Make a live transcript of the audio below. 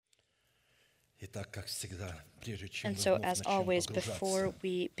And so, as always, before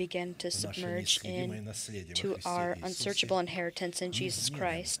we begin to submerge into our unsearchable inheritance in Jesus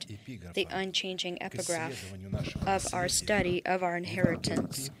Christ, the unchanging epigraph of our study of our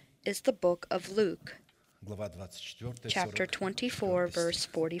inheritance is the book of Luke, chapter 24, verse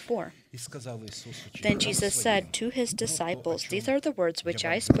 44. Then Jesus said to his disciples, "These are the words which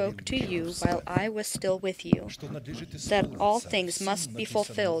I spoke to you while I was still with you, that all things must be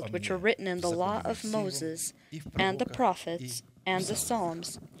fulfilled which were written in the law of Moses and the prophets and the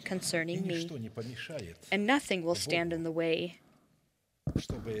Psalms concerning me. And nothing will stand in the way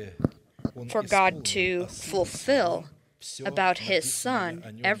for God to fulfill about his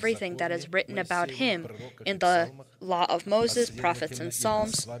Son everything that is written about him in the law of Moses, prophets, and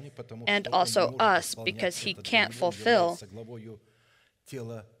Psalms, and also us, because he can't fulfill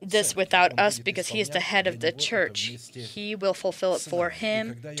this without us, because he is the head of the church. He will fulfill it for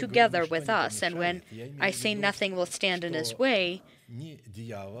him together with us. And when I say nothing will stand in his way,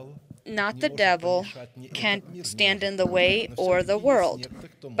 not the devil can stand in the way or the world,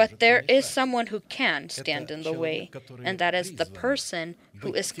 but there is someone who can stand in the way, and that is the person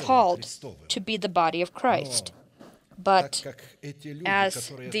who is called to be the body of Christ. But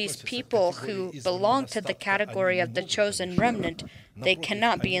as these people who belong to the category of the chosen remnant, they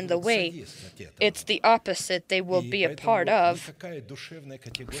cannot be in the way. It's the opposite. They will be a part of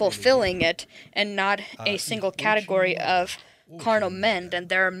fulfilling it, and not a single category of carnal men, and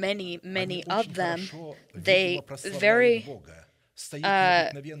there are many, many of them. They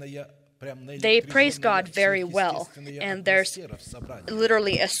praise God very well, and there's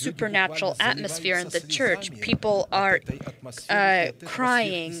literally a supernatural atmosphere in the church. People are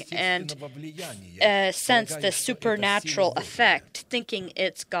crying and sense the supernatural effect, thinking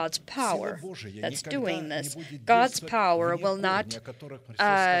it's God's power that's doing this. God's power will not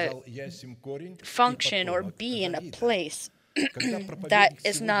function or be in a place that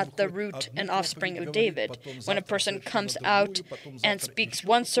is not the root and offspring of David. When a person comes out and speaks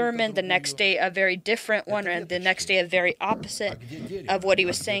one sermon, the next day a very different one, and the next day a very opposite of what he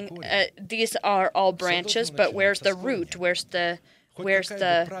was saying, these are all branches, but where's the root? Where's the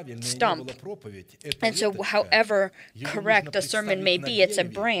stump? And so however correct a sermon may be, it's a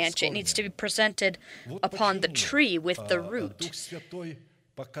branch. It needs to be presented upon the tree with the root.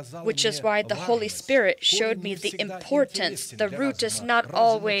 Which is why the Holy Spirit showed me the importance. The root is not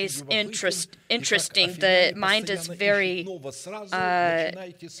always interesting. The mind is very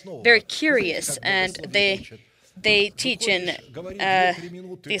curious, and they teach in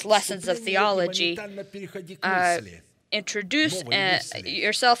these lessons of theology, introduce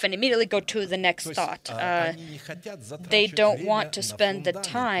yourself and immediately go to the next thought. They don't want to spend the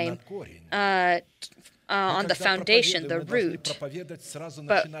time on the foundation, the root.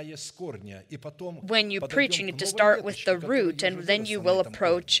 But when you preach, you need to start with the root, and then you will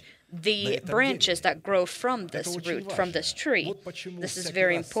approach the branches that grow from this root, from this tree. This is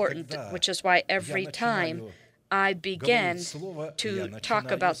very important, which is why every time I begin to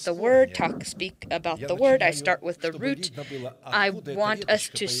talk about the Word, speak about the Word, I start with the root. I want us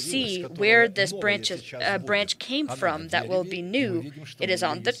to see where this branch came from that will be new. It is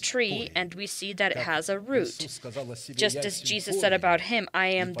on the tree, and we see that it has a root. Just as Jesus said about him, "I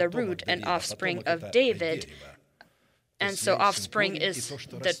am the root and offspring of David." And so offspring is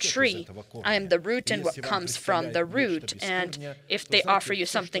the tree. I am the root and what comes from the root. And if they offer you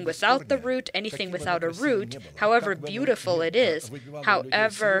something without the root, anything without a root, however beautiful it is,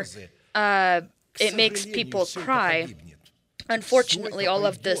 however it makes people cry, unfortunately, all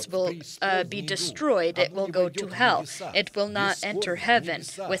of this will be destroyed. It will go to hell. It will not enter heaven.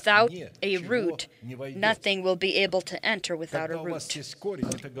 Without a root, nothing will be able to enter without a root.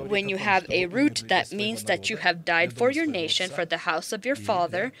 When you have a root, that means that you have died for your nation, for the house of your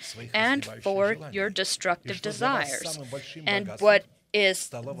father, and for your destructive desires. And what is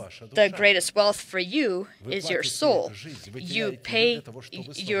the greatest wealth for you is your soul. You pay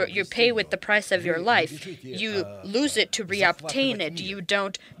with the price of your life. You lose it to reobtain it. You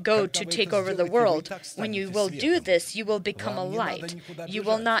don't go to take over the world. When you will do this, you will become a light. You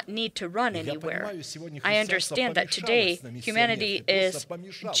will not need to run anywhere. I understand that today humanity is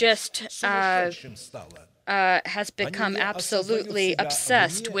just has become absolutely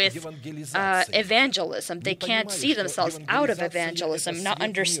obsessed with evangelism. They can't see themselves out of evangelism, not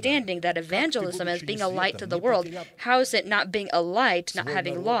understanding that evangelism is being a light to the world. How is it not being a light, not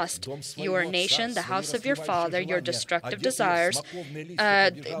having lost your nation, the house of your father, your destructive desires,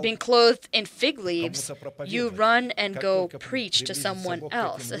 being clothed in fig leaves? You run and go preach to someone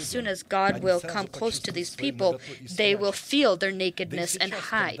else. As soon as God will come close to these people, they will feel their nakedness and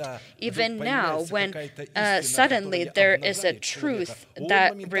hide. Even now, when suddenly there is a truth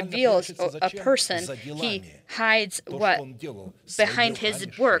that reveals a person, he hides what behind his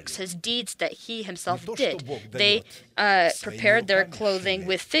works, his deeds that he himself did. They prepared their clothing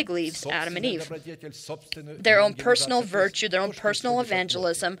with fig leaves, Adam and Eve. Their own personal virtue, their own personal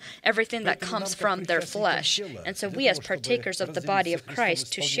evangelism, everything that comes from their flesh. And so we as partakers of the body of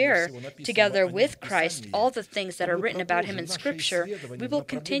Christ, to share together with Christ all the things that are written about him in Scripture, we will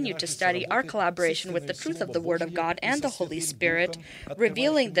continue to study our collaboration with the truth of the Word of God and the Holy Spirit,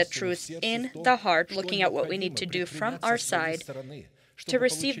 revealing the truth in the heart, looking at what we need to do from our side to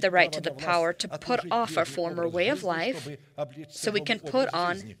receive the right to the power to put off our former way of life so we can put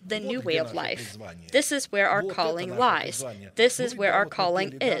on the new way of life. This is where our calling lies. This is where our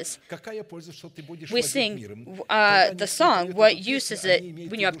calling is. We sing the song, what use is it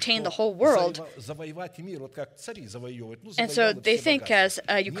when you obtain the whole world? And so they think as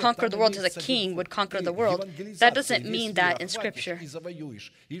you conquer the world as a king would conquer the world. That doesn't mean that in Scripture.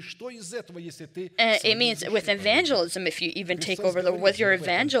 It means with evangelism, if you even take over the with your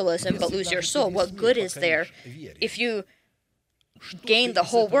evangelism but lose your soul, what good is there? If you gain the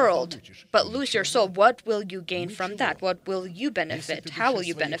whole world but lose your soul, what will you gain from that? What will you benefit? How will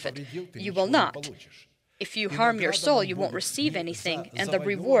you benefit? You will not. If you harm your soul, you won't receive anything, and the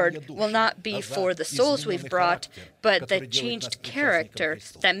reward will not be for the souls we've brought, but the changed character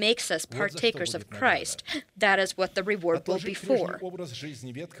that makes us partakers of Christ. That is what the reward will be for.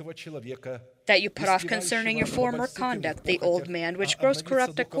 That you put off concerning your former conduct the old man, which grows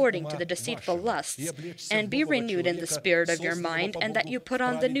corrupt according to the deceitful lusts, and be renewed in the spirit of your mind, and that you put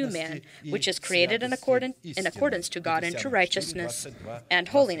on the new man, which is created in accordance to God in true righteousness and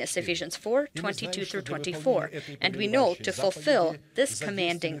holiness. Ephesians 4:22-24. And we know to fulfill this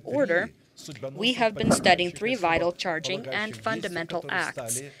commanding order, we have been studying three vital, charging, and fundamental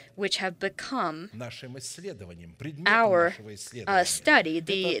acts, which have become our study,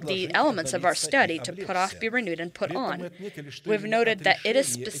 the elements of our study, to put off, be renewed, and put on. We've noted that it is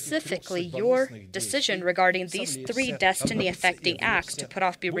specifically your decision regarding these three destiny-affecting acts, to put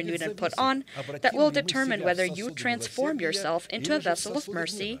off, be renewed, and put on, that will determine whether you transform yourself into a vessel of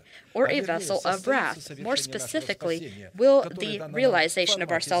mercy or a vessel of wrath. More specifically, will the realization of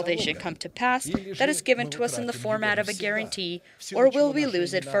our salvation come to pass that is given to us in the format of a guarantee, or will we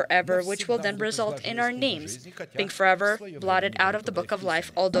lose it forever, which will then result in our names being forever blotted out of the book of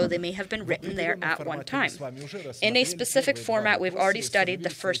life, although they may have been written there at one time? In a specific format, we've already studied the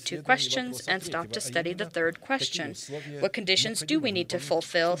first two questions and stopped to study the third question. What conditions do we need to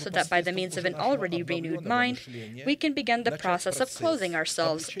fulfill so that by the means of an already renewed mind, we can begin the process of clothing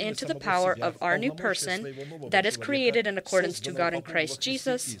ourselves into the power of our new person that is created in accordance to God in Christ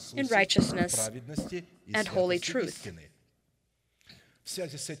Jesus, in righteousness and holy truth?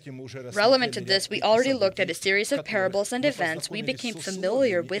 Relevant to this, we already looked at a series of parables and events. We became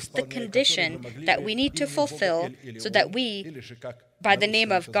familiar with the condition that we need to fulfill so that we, by the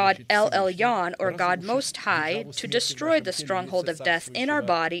name of God El Elyon, or God Most High, to destroy the stronghold of death in our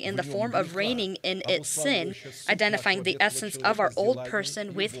body in the form of reigning in its sin, identifying the essence of our old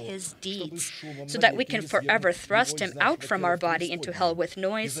person with his deeds, so that we can forever thrust him out from our body into hell with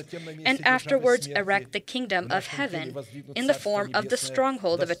noise, and afterwards erect the kingdom of heaven in the form of the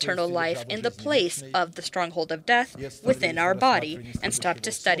stronghold of eternal life in the place of the stronghold of death within our body, and stop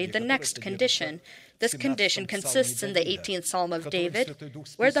to study the next condition. This condition consists in the 18th Psalm of David,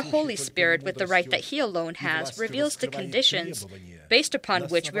 where the Holy Spirit, with the right that he alone has, reveals the conditions based upon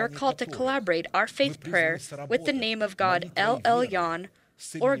which we are called to collaborate our faith prayer with the name of God El Elyon,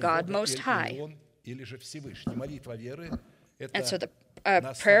 or God Most High. And so the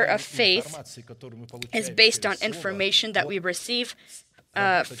prayer of faith is based on information that we receive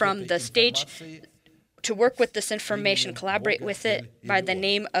from the stage. To work with this information, collaborate with it by the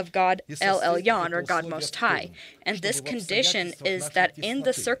name of God El Elyon, or God Most High. And this condition is that in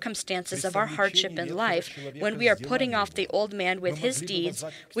the circumstances of our hardship in life, when we are putting off the old man with his deeds,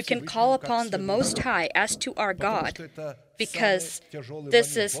 we can call upon the Most High as to our God, because this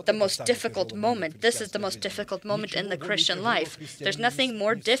is the most difficult moment. This is the most difficult moment in the Christian life. There's nothing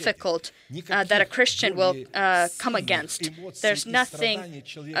more difficult that a Christian will come against. There's nothing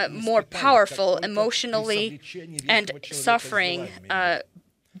more powerful emotionally and suffering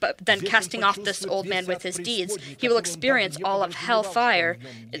but then casting off this old man with his deeds. He will experience all of hellfire.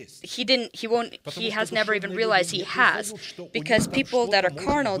 He has never even realized he has, because people that are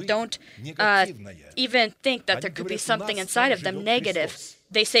carnal don't even think that there could be something inside of them negative.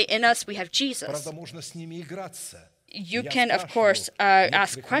 They say, in us we have Jesus. You can, of course,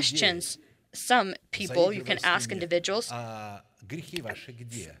 ask questions. Some people, you can ask individuals.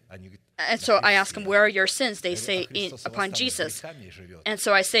 And so I ask them, where are your sins? They say, upon Jesus. And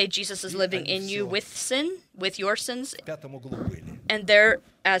so I say, Jesus is living in you with sin, with your sins. And they're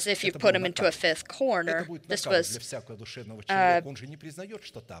as if you put him into a fifth corner. This was...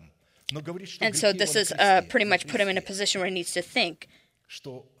 and so this is pretty much put him in a position where he needs to think.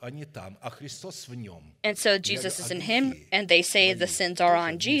 And so Jesus is in him, and they say the sins are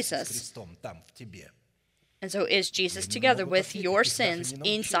on Jesus. And so is Jesus together with your sins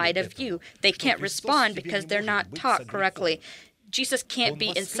inside of you? They can't respond because they're not taught correctly. Jesus can't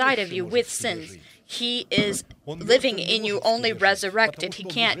be inside of you with sins. He is living in you, only resurrected. He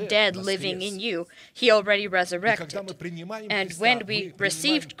can't dead living in you. He already resurrected. And when we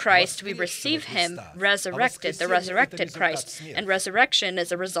received Christ, we receive him resurrected, the resurrected Christ. And resurrection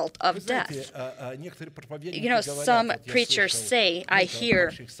is a result of death. You know, some preachers say, I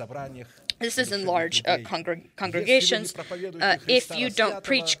hear, this is in large congregations, if you don't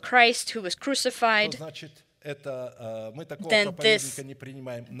preach Christ who was crucified, then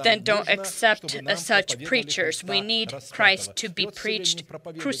don't accept such preachers. We need Christ to be preached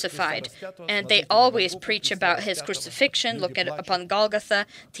crucified. And they always preach about his crucifixion. Look at upon Golgotha,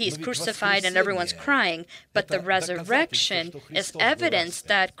 he's crucified and everyone's crying. But the resurrection is evidence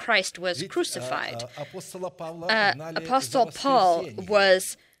that Christ was crucified. Apostle Paul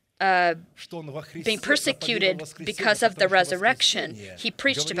was being persecuted because of the resurrection. He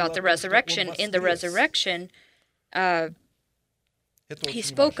preached about the resurrection. In the resurrection, he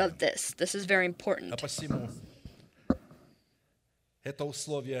spoke of this. This is very important.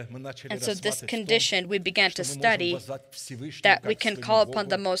 And so this condition we began to study, that we can call upon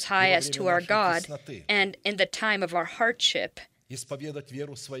the Most High as to our God, and in the time of our hardship, we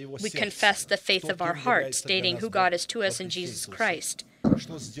confess the faith of our heart, stating who God is to us in Jesus Christ,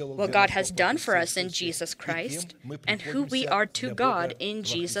 what God has done for us in Jesus Christ, and who we are to God in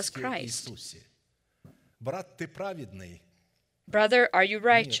Jesus Christ. Brother, are you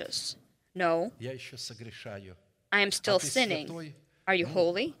righteous? No. I am still sinning. Are you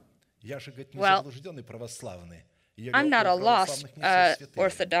holy? Well, I'm not a lost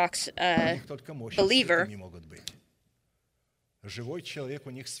Orthodox believer.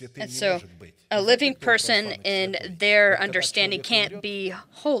 And so, a living person in their understanding can't be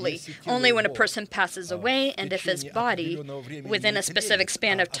holy. Only when a person passes away, and if his body, within a specific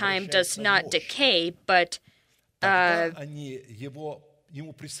span of time, does not decay, but as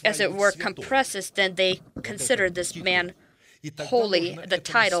it were compresses, then they consider this man holy, the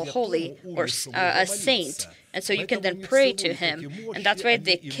title holy, or a saint. And so you can then pray to him. And that's why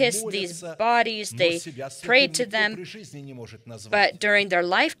they kiss these bodies, they pray to them, but during their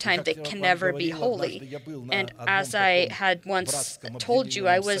lifetime they can never be holy. And as I had once told you,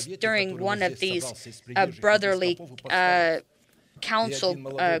 I was during one of these brotherly council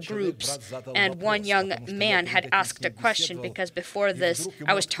groups, and one young man had asked a question, because before this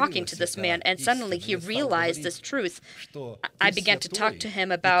I was talking to this man, and suddenly he realized this truth. I began to talk to him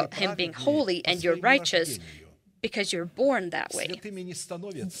about him being holy, and you're righteous because you're born that way.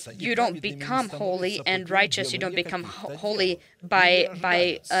 You don't become holy and righteous. You don't become holy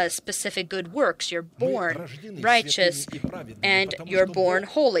by specific good works. You're born righteous and you're born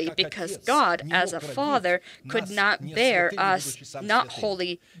holy, because God, as a Father, could not bear us not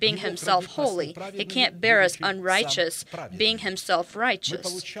holy, being himself holy. He can't bear us unrighteous, being himself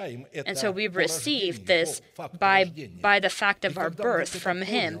righteous. And so we receive this by the fact of our birth from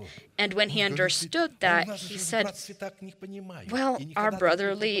him. And when he understood that, he said, well, our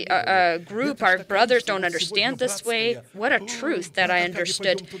brotherly group, our brothers don't understand this way. What a truth that I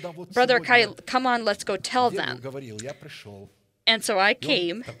understood. Brother Kai, come on, let's go tell them. And so I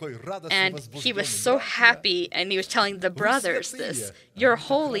came, and he was so happy, and he was telling the brothers this, you're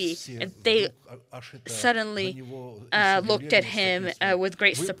holy. And they suddenly looked at him with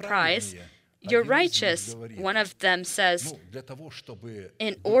great surprise. you're righteous. One of them says,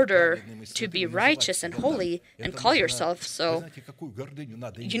 in order to be righteous and holy and call yourself so,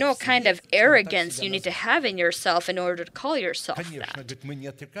 you know what kind of arrogance you need to have in yourself in order to call yourself that.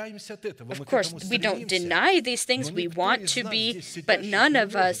 Of course, we don't deny these things. We want to be, but none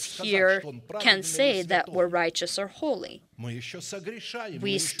of us here can say that we're righteous or holy.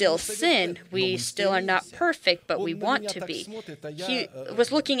 We still sin. We still are not perfect, but we want to be. He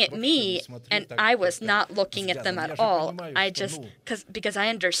was looking at me, and I was not looking at them at all. Because I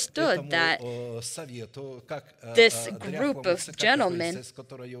understood that this group of gentlemen,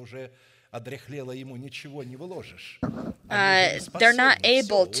 they're not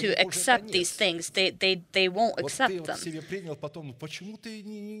able to accept these things. They won't accept them.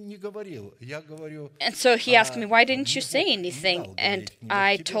 And so he asked me, why didn't you say anything? And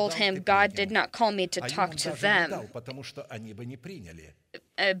I told him God did not call me to talk to them.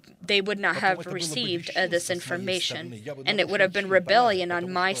 They would not have received this information, and it would have been rebellion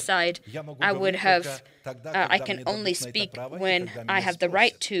on my side. I can only speak when I have the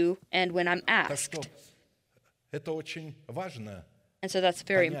right to and when I'm asked. And so that's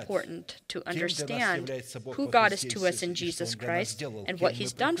very important to understand who God is to us in Jesus Christ and what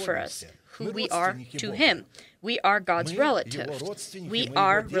He's done for us, who we are to Him. We are God's relatives. We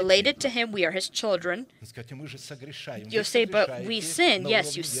are related to Him. We are His children. You'll say, but we sin.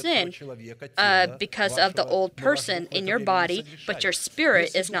 Yes, you sin because of the old person in your body, but your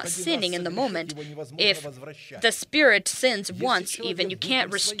spirit is not sinning in the moment. If the spirit sins once even, you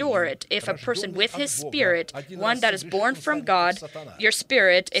can't restore it. If a person with his spirit, one that is born from God, your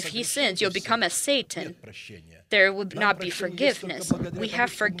spirit, if he sins, you'll become as Satan. There would not be forgiveness. We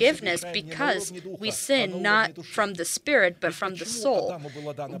have forgiveness because we sin not from the spirit, but from the soul.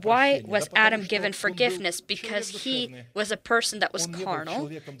 Why was Adam given forgiveness? Because he was a person that was carnal.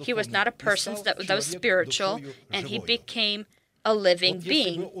 He was not a person that was spiritual, and he became a living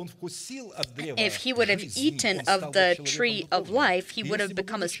being. If he would have eaten of the tree of life, he would have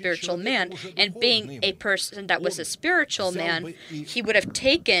become a spiritual man. And being a person that was a spiritual man, he would have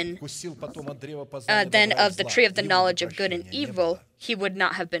taken then of the tree of the knowledge of good and evil, he would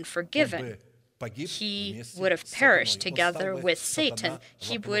not have been forgiven. He would have perished together with Satan.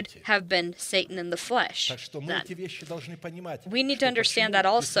 He would have been Satan in the flesh then. We need to understand that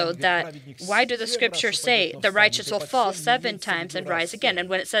also, that why do the scriptures say the righteous will fall 7 times and rise again? And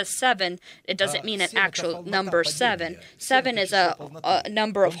when it says 7, it doesn't mean an actual number 7. 7 is a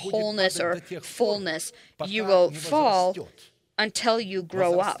number of wholeness or fullness. You will fall until you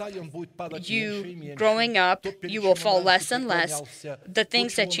grow up. Growing up, you will fall less and less. The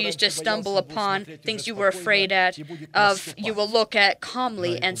things that you used to stumble upon, things you were afraid of, you will look at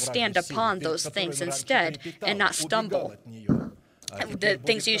calmly and stand upon those things instead and not stumble. The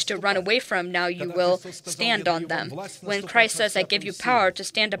things you used to run away from, now you will stand on them. When Christ says, I give you power to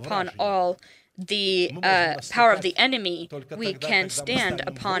stand upon all the power of the enemy, we can stand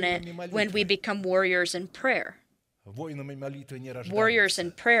upon it when we become warriors in prayer. Warriors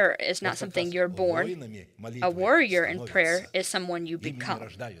in prayer is not something you're born. A warrior in prayer is someone you become.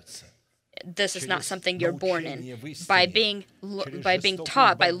 This is not something you're born in. By being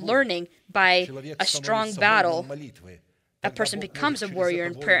taught, by learning, by a strong battle, a person becomes a warrior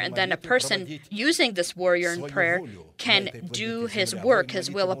in prayer, and then a person using this warrior in prayer can do his work,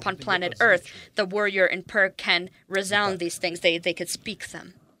 his will upon planet Earth. The warrior in prayer can resound these things. They could speak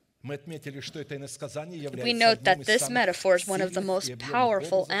them. We note that this metaphor is one of the most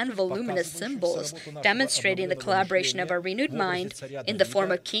powerful and voluminous symbols, demonstrating the collaboration of our renewed mind in the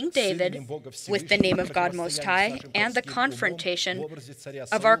form of King David with the name of God Most High, and the confrontation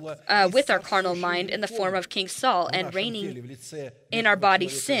of with our carnal mind in the form of King Saul, and reigning in our body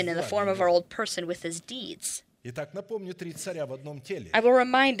sin in the form of our old person with his deeds. I will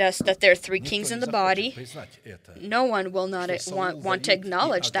remind us that there are 3 kings in the body. No one will not want to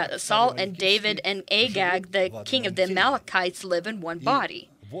acknowledge that Saul and David and Agag, the king of the Amalekites, live in one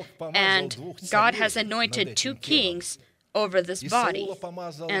body. And God has anointed 2 kings over this body.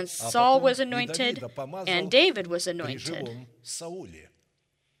 And Saul was anointed, and David was anointed,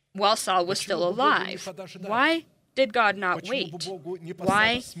 while Saul was still alive. Why did God not wait?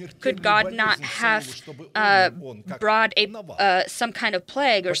 Why could God not have brought some kind of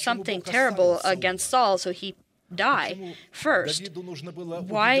plague or something terrible against Saul so he die first?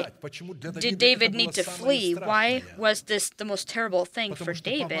 Why did David need to flee? Why was this the most terrible thing for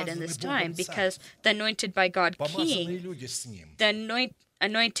David in this time? Because the anointed by God king, the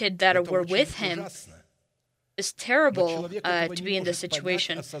anointed that were with him, is terrible to be in this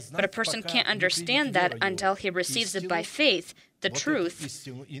situation, but a person can't understand that until he receives it by faith, the truth,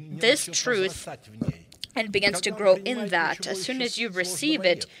 this truth, and begins to grow in that. As soon as you receive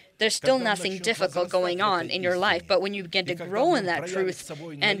it, there's still nothing difficult going on in your life. But when you begin to grow in that truth,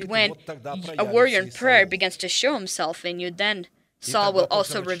 and when a warrior in prayer begins to show himself in you, then Saul will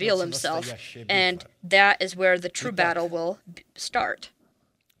also reveal himself, and that is where the true battle will start.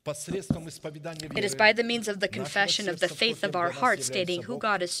 It is by the means of the confession of the faith of our heart, stating who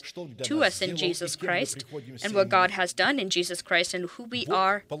God is to us in Jesus Christ, and what God has done in Jesus Christ, and who we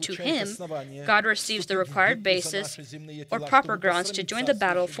are to Him, God receives the required basis or proper grounds to join the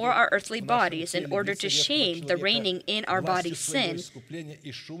battle for our earthly bodies in order to shame the reigning in our body sin,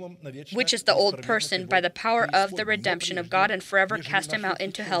 which is the old person, by the power of the redemption of God, and forever cast him out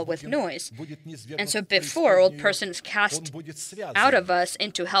into hell with noise. And so before old person is cast out of us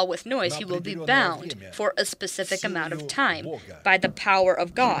into hell with noise, he will be bound for a specific amount of time by the power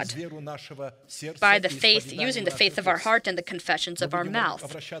of God, by the faith, using the faith of our heart and the confessions of our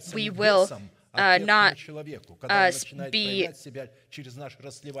mouth. We will not be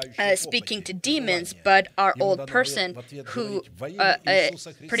speaking to demons, but our old person who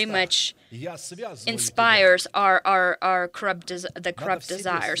pretty much inspires our corrupt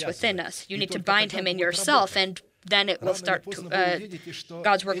desires within us. You need to bind him in yourself, and then it will start to,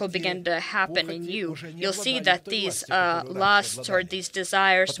 God's work will begin to happen in you. You'll see that these lusts or these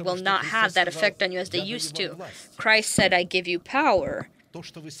desires will not have that effect on you as they used to. Christ said, I give you power.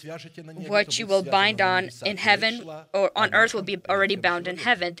 What you will bind on in heaven or on earth will be already bound in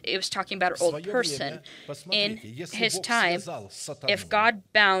heaven. It was talking about our old person. In his time, if God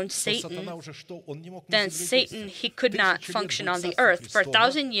bound Satan, then Satan, he could not function on the earth. For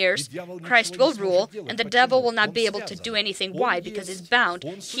 1,000 years, Christ will rule, and the devil will not be able to do anything. Why? Because he's bound.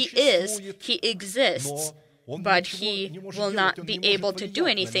 He exists, but he will not be able to do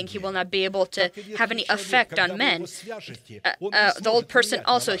anything. He will not be able to have any effect on men. The old person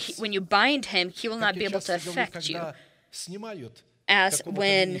also, when you bind him, he will not be able to affect you. As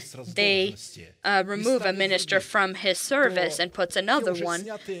when they remove a minister from his service and puts another one,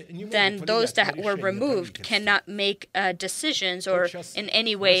 then those that were removed cannot make decisions or in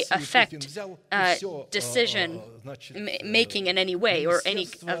any way affect decision making in any way or any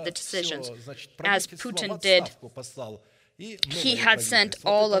of the decisions. As Putin did, he had sent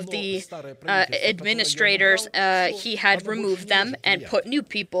all of the administrators, he had removed them and put new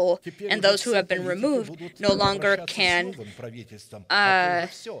people, and those who have been removed no longer can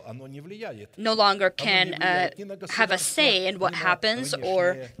have a say in what happens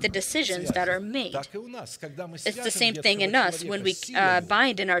or the decisions that are made. It's the same thing in us when we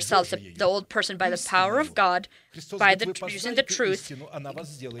bind in ourselves the old person by the power of God, by using the truth.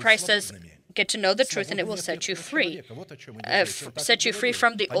 Christ says, get to know the truth and it will set you free. Set you free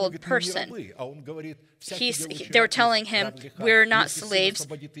from the old person. They were telling him, we're not slaves.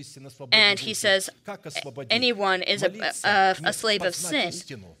 And he says, anyone is a slave of sin.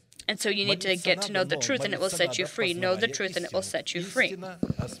 And so you need to get to know the truth and it will set you free. Know the truth and it will set you free.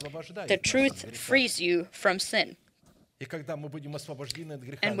 The truth frees you from sin.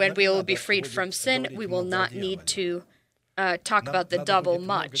 And when we will be freed from sin, we will not need to talk about the devil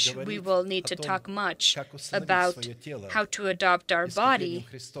much. We will need to talk much about how to adopt our body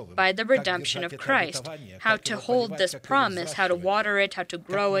by the redemption of Christ, how to hold this promise, how to water it, how to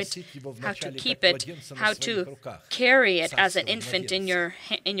grow it, how to keep it, how to carry it as an infant in your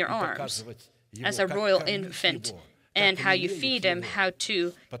arms, as a royal infant, and how you feed him, how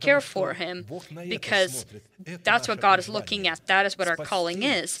to care for him, because that's what God is looking at. That is what our calling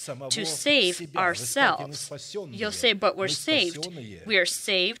is, to save ourselves. You'll say, but we're saved. We are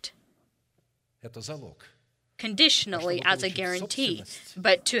saved conditionally as a guarantee.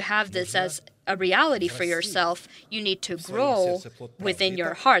 But to have this as a reality for yourself, you need to grow within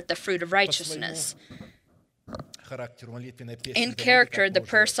your heart the fruit of righteousness. In character, the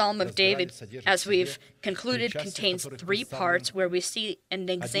prayer psalm of David, as we've concluded, contains 3 parts where we see an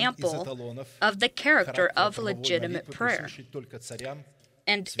example of the character of legitimate prayer.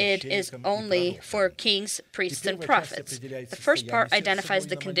 And it is only for kings, priests, and prophets. The first part identifies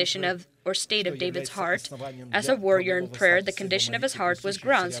the condition of or state of David's heart. As a warrior in prayer, the condition of his heart was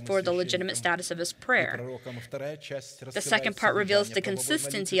grounds for the legitimate status of his prayer. The second part reveals the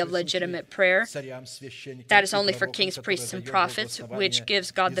consistency of legitimate prayer. That is only for kings, priests, and prophets, which gives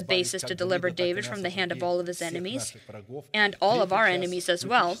God the basis to deliver David from the hand of all of his enemies, and all of our enemies as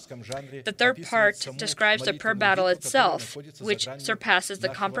well. The third part describes the prayer battle itself, which surpasses the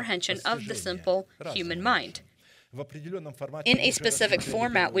comprehension of the simple human mind. In a specific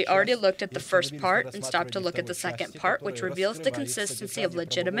format, we already looked at the first part and stopped to look at the second part, which reveals the consistency of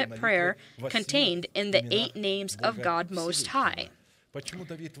legitimate prayer contained in the 8 names of God Most High.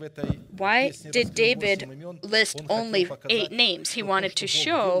 Why did David list only 8 names? He wanted to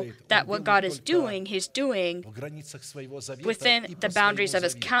show that what God is doing, He's doing within the boundaries of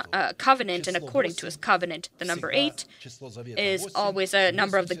His covenant and according to His covenant. The number 8 is always a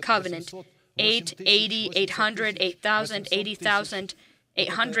number of the covenant. 8, 80, 800, 8,000, 80,000,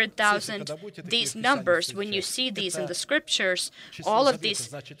 800,000. These numbers, when you see these in the scriptures, all of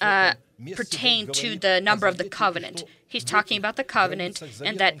these pertain to the number of the covenant. He's talking about the covenant,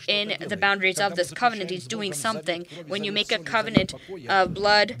 and that in the boundaries of this covenant, He's doing something. When you make a covenant of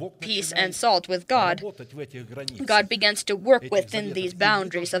blood, peace, and salt with God, God begins to work within these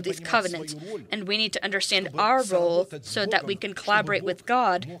boundaries of these covenants. And we need to understand our role so that we can collaborate with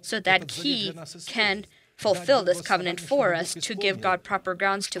God so that He can fulfill this covenant for us, to give God proper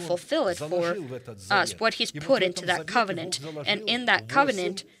grounds to fulfill it for us, what He's put into that covenant. And in that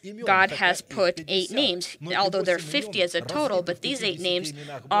covenant, God has put 8 names, although there are 50 as a total, but these 8 names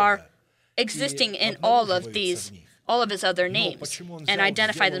are existing in all of His other names, and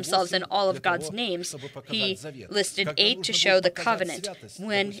identify themselves in all of God's names. He listed 8 to show the covenant.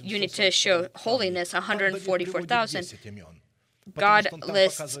 When you need to show holiness, 144,000. God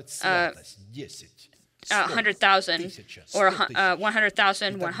lists 100,000 or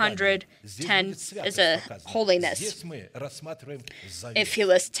 100,000, 110 is a holiness. If He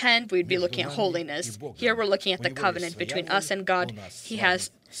lists 10, we'd be looking at holiness. Here we're looking at the covenant between us and God. He has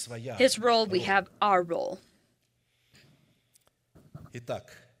His role, we have our role.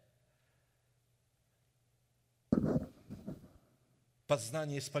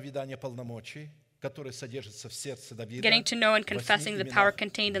 Getting to know and confessing the power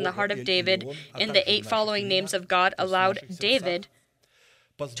contained in the heart of David in the 8 following names of God allowed David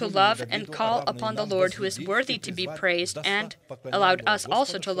to love and call upon the Lord who is worthy to be praised, and allowed us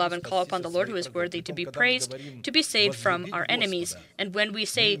also to love and call upon the Lord who is worthy to be praised, to be saved from our enemies. And when we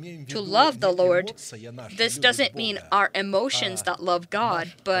say to love the Lord, this doesn't mean our emotions that love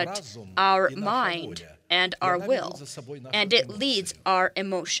God, but our mind and our will, and it leads our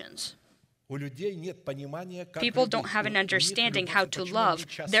emotions. People don't have an understanding how to love.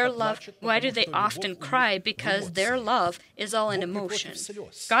 Their love, why do they often cry? Because their love is all in emotion.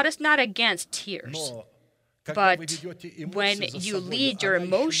 God is not against tears. But when you lead your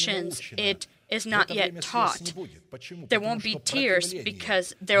emotions, it is not yet taught. There won't be tears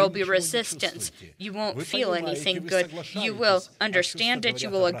because there will be resistance. You won't feel anything good. You will understand it, you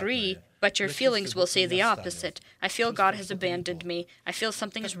will agree, but your feelings will say the opposite. I feel God has abandoned me. I feel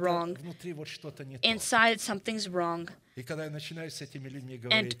something's wrong. Inside, something's wrong.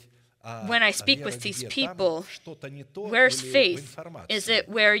 And when I speak with these people, where's faith? Is it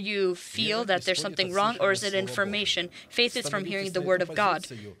where you feel that there's something wrong, or is it information? Faith is from hearing the Word of God.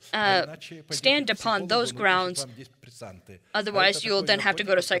 Stand upon those grounds. Otherwise, you'll then have to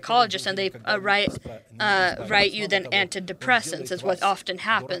go to psychologists, and they write you then antidepressants, is what often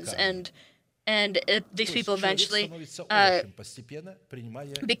happens. And these people eventually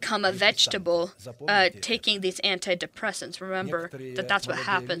become a vegetable taking these antidepressants. Remember that that's what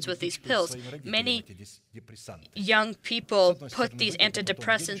happens with these pills. Many young people put these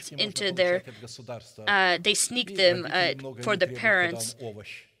antidepressants into their, they sneak them for the parents.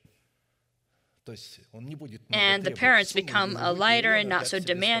 And the parents become lighter and not so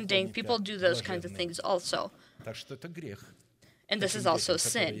demanding. People do those kinds of things also. And this is also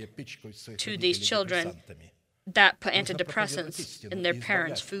sin to these children that put antidepressants in their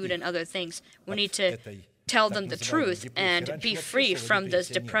parents' food and other things. We need to tell them the truth and be free from this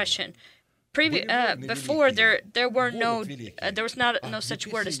depression. Before there was not no such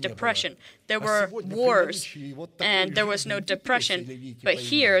word as depression. There were wars, and there was no depression. But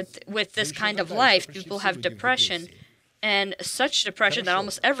here, with this kind of life, people have depression, and such depression that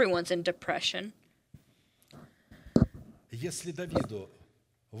almost everyone's in depression.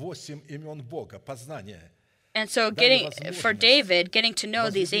 And so for David, getting to know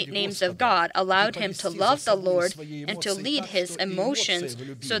these 8 names of God allowed him to love the Lord and to lead his emotions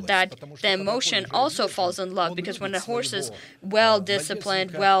so that the emotion also falls in love. Because when a horse is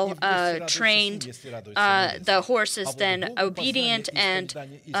well-disciplined, well-trained, the horse is then obedient and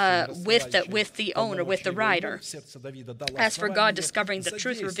with the owner, with the rider. As for God discovering the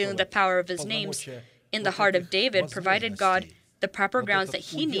truth, revealing the power of His names in the heart of David, provided God the proper grounds that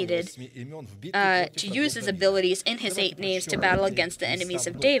he needed to use his abilities in his 8 names to battle against the enemies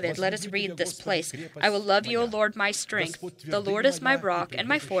of David. Let us read this place. I will love you, O Lord, my strength. The Lord is my rock and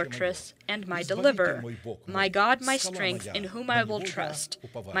my fortress and my deliverer, my God, my strength, in whom I will trust,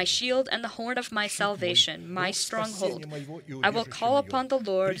 my shield and the horn of my salvation, my stronghold. I will call upon the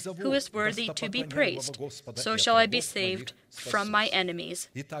Lord, who is worthy to be praised. So shall I be saved from my enemies.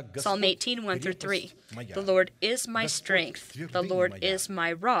 Psalm 18, 1-3. The Lord is my strength. The Lord is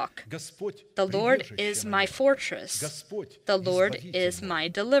my rock. The Lord is my fortress. The Lord is my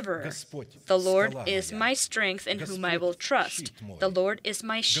deliverer. The Lord is my strength, in whom I will trust. The Lord is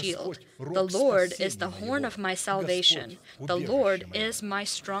my shield. The Lord is the horn of my salvation. The Lord is my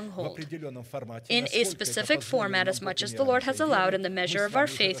stronghold. In a specific format, as much as the Lord has allowed in the measure of our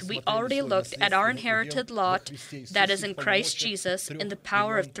faith, we already looked at our inherited lot that is in Christ Jesus, in the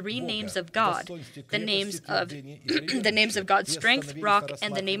power of 3 names of God, the names of God, strength, rock,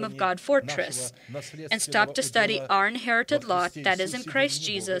 and the name of God, fortress, and stop to study our inherited lot that is in Christ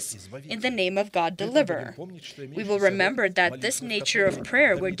Jesus, in the name of God, deliverer. We will remember that this nature of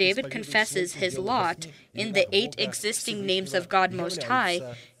prayer, where David confesses his lot in the 8 existing names of God Most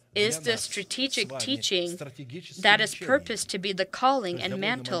High, is the strategic teaching that is purposed to be the calling and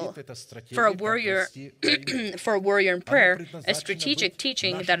mantle for a warrior in prayer, a strategic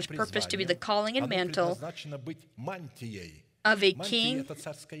teaching that is purposed to be the calling and mantle of a king,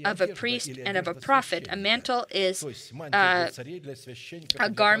 of a priest, and of a prophet. A mantle is a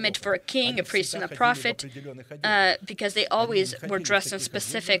garment for a king, a priest, and a prophet, because they always were dressed in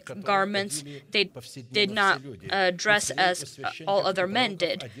specific garments. They did not dress as all other men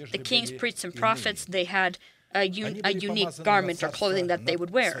did. The kings, priests, and prophets, they had a unique garment or clothing that they would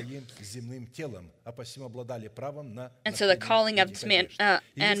wear. And so the calling of this man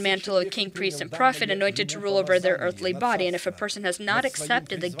and mantle of king, priest, and prophet, anointed to rule over their earthly body. And if a person has not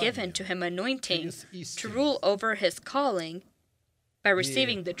accepted the given to him anointing to rule over his calling by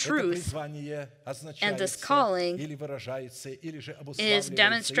receiving the truth, and this calling is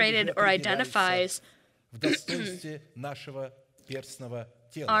demonstrated or identifies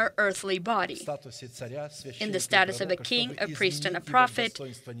our earthly body in the status of a king, a priest, and a prophet,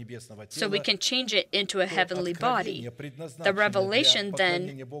 so we can change it into a heavenly body. The revelation,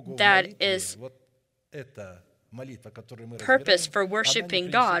 then, that is purpose for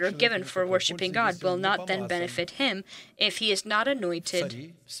worshiping God or given for worshiping God will not then benefit him if he is not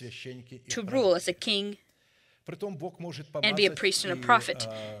anointed to rule as a king and be a priest and a prophet.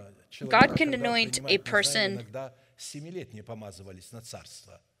 God can anoint a person.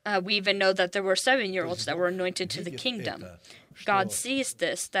 We even know that there were 7-year-olds that were anointed to the kingdom. God sees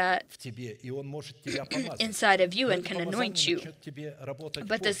this, that inside of you, and can anoint you.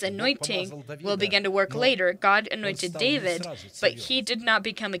 But this anointing will begin to work later. God anointed David, but he did not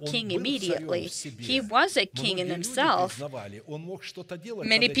become a king immediately. He was a king in himself.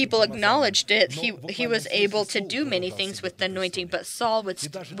 Many people acknowledged it. He was able to do many things with the anointing, but Saul was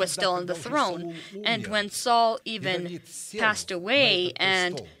still on the throne. And when Saul even passed away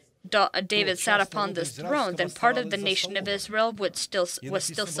and David sat upon this throne, then part of the nation of Israel was still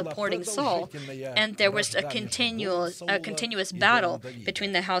supporting Saul, and there was a continuous battle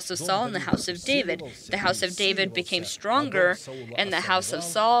between the house of Saul and the house of David. The house of David became stronger, and the house of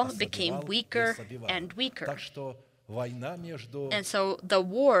Saul became weaker and weaker. And so the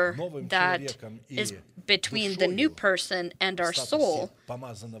war that is between the new person and our soul,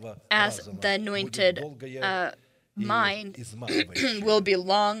 as the anointed mind, will be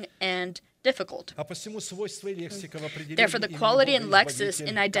long and difficult. Therefore, the quality and lexis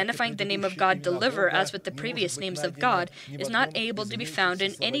in identifying the name of God, deliverer, as with the previous names of God, is not able to be found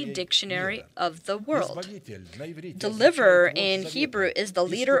in any dictionary of the world. Deliverer in Hebrew is the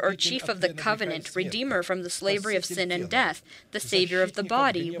leader or chief of the covenant, redeemer from the slavery of sin and death, the savior of the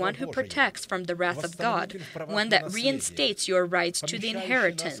body, one who protects from the wrath of God, one that reinstates your rights to the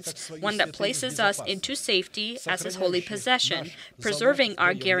inheritance, one that places us into safety as his holy possession, preserving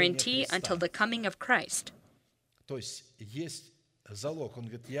our guarantee until the coming of Christ. And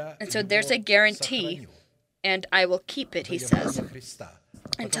so there's a guarantee, and I will keep it, he says,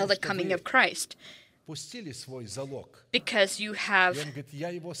 until the coming of Christ. Because you have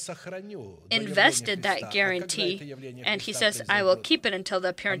invested that guarantee, and he says, I will keep it until the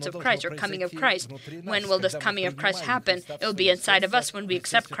appearance of Christ or coming of Christ. When will this coming of Christ happen? It will be inside of us when we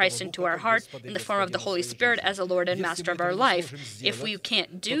accept Christ into our heart in the form of the Holy Spirit as a Lord and Master of our life. If we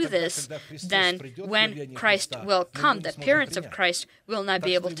can't do this, then when Christ will come, the appearance of Christ, will not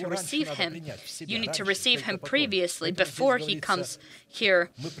be able to receive him. You need to receive him previously, before he comes here.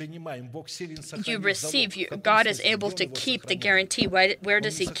 You receive receive. God is able to keep the guarantee. Where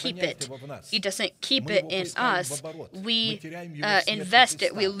does He keep it? He doesn't keep it in us. We invest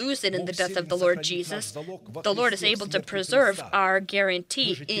it. We lose it in the death of the Lord Jesus. The Lord is able to preserve our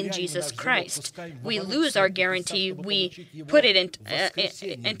guarantee in Jesus Christ. We lose our guarantee. We put it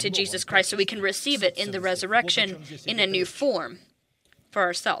into Jesus Christ so we can receive it in the resurrection in a new form for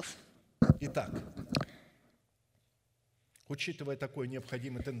ourselves.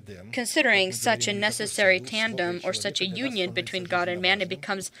 Considering such a necessary tandem or such a union between God and man, it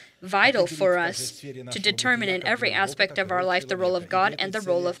becomes vital for us to determine in every aspect of our life the role of God and the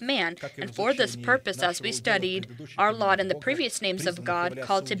role of man. And for this purpose, as we studied our lot in the previous names of God,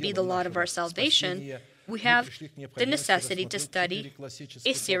 called to be the lot of our salvation, we have the necessity to study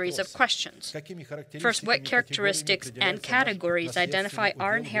a series of questions. First, what characteristics and categories identify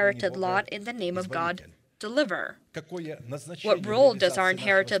our inherited lot in the name of God, Deliverer? What role does our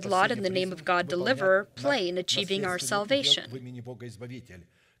inherited lot in the name of God, Deliverer, play in achieving our salvation?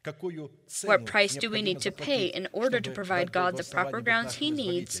 What price do we need to pay in order to provide God the proper grounds He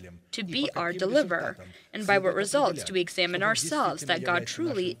needs to be our deliverer? And by what results do we examine ourselves that God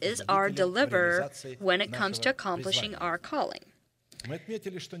truly is our deliverer when it comes to accomplishing our calling?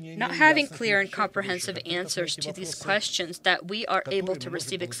 Not having clear and comprehensive answers to these questions that we are able to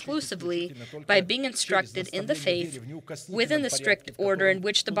receive exclusively by being instructed in the faith within the strict order in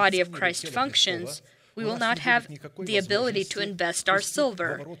which the body of Christ functions, we will not have the ability to invest our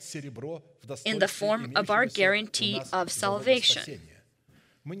silver in the form of our guarantee of salvation.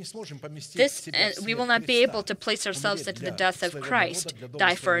 We will not be able to place ourselves into the death of Christ,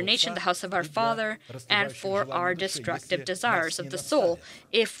 die for our nation, the house of our Father, and for our destructive desires of the soul,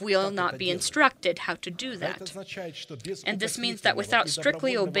 if we will not be instructed how to do that. And this means that without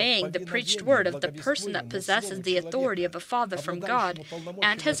strictly obeying the preached word of the person that possesses the authority of a Father from God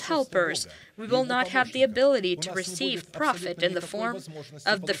and his helpers, we will not have the ability to receive profit in the form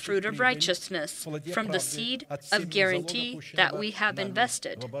of the fruit of righteousness from the seed of guarantee that we have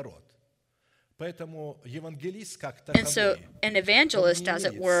invested. And so an evangelist, as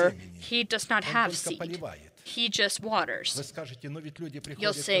it were, he does not have seed. He just waters.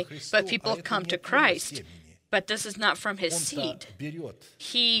 You'll say, but people come to Christ, but this is not from his seed.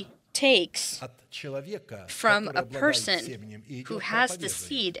 He takes from a person who has the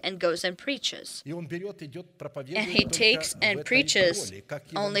seed and goes and preaches. And he takes and preaches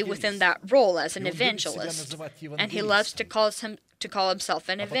only within that role as an evangelist. And he loves to call himself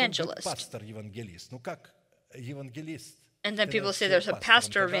an evangelist. And then people say there's a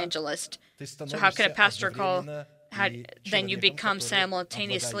pastor evangelist. So how can a pastor then you become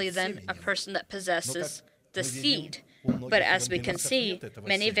simultaneously then a person that possesses the seed. But as we can see,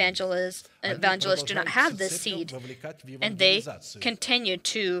 many evangelists do not have this seed, and they continue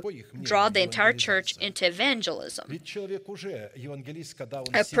to draw the entire church into evangelism.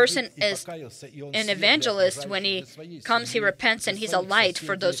 A person is an evangelist when he comes, he repents, and he's a light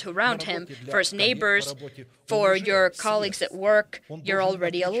for those who surround him, for his neighbors, for your colleagues at work. You're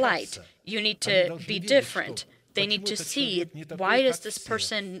already a light. You need to be different. They need to see, why is this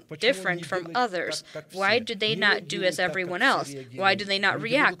person different from others? Why do they not do as everyone else? Why do they not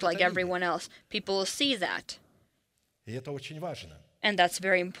react like everyone else? People will see that. And that's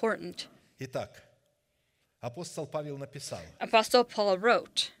very important. Apostle Paul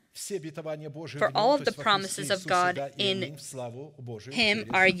wrote, for all of the promises of God in Him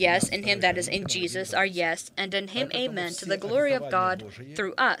are yes, in Him that is in Jesus are yes, and in Him amen, to the glory of God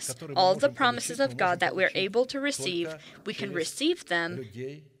through us. All of the promises of God that we're able to receive, we can receive them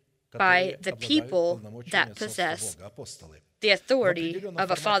by the people that possess the authority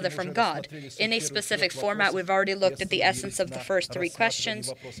of a Father from God. In a specific format, we've already looked at the essence of the first three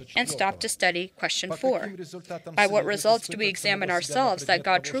questions and stopped to study question 4. By what results do we examine ourselves that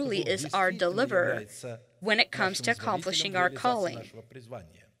God truly is our deliverer when it comes to accomplishing our calling?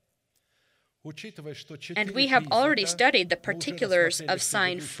 And we have already studied the particulars of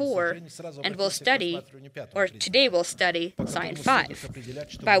sign 4, and today we'll study sign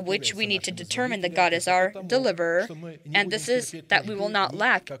 5, by which we need to determine that God is our deliverer, and this is that we will not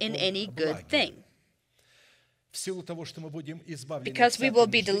lack in any good thing. Because we will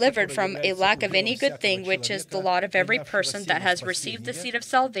be delivered from a lack of any good thing, which is the lot of every person that has received the seed of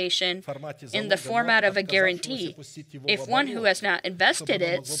salvation in the format of a guarantee. If one who has not invested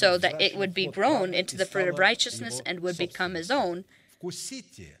it so that it would be grown into the fruit of righteousness and would become his own,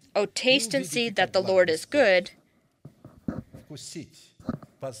 oh, taste and see that the Lord is good.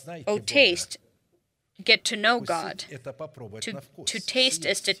 Oh, taste, get to know God. To taste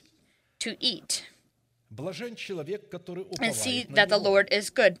is to eat. and see that the Lord is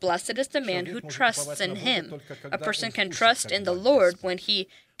good. Blessed is the man who trusts in him. A person can trust in the Lord when he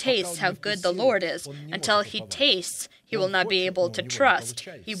tastes how good the Lord is. Until he tastes, he will not be able to trust.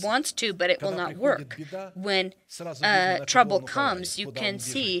 He wants to, but it will not work. When trouble comes, you can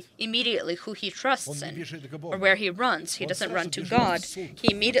see immediately who he trusts in or where he runs. He doesn't run to God.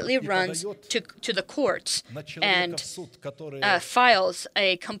 He immediately runs to the courts and files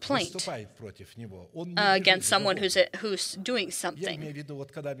a complaint against someone who's doing something.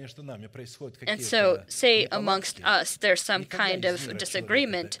 And so, say amongst us there's some kind of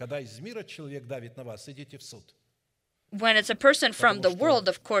disagreement. When it's a person from the world,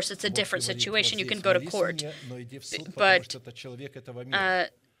 of course, it's a different situation. You can go to court. But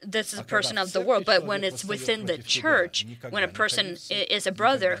this is a person of the world. But when it's within the church, when a person is a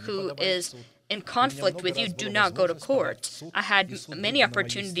brother who is in conflict with you, do not go to court. I had many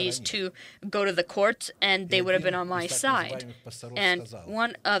opportunities to go to the courts, and they would have been on my side. And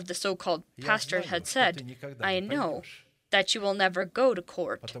one of the so-called pastors had said, I know that you will never go to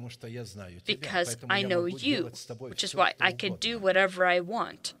court because I know you, which is why I could do whatever I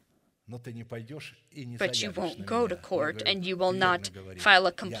want. But you won't go to court, and you will not file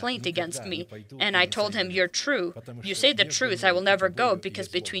a complaint against me. And I told him, you're true. You say the truth. I will never go, because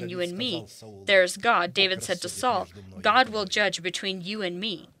between you and me, there is God. David said to Saul, God will judge between you and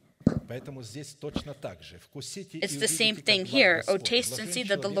me. It's the same thing here. O taste and see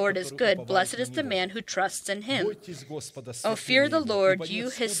that the Lord is good. Blessed is the man who trusts in him. O fear the Lord, you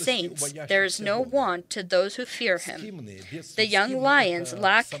his saints. There is no want to those who fear him. The young lions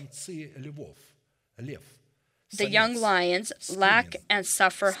lack and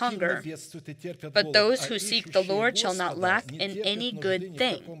suffer hunger, but those who seek the Lord shall not lack in any good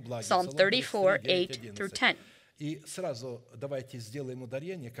thing. Psalm 34, 8-10.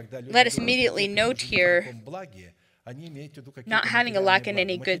 Let us immediately note here, not having a lack in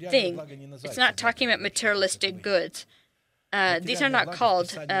any good thing. It's not talking about materialistic goods. These are not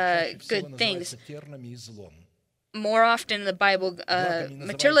called good things. More often in the Bible,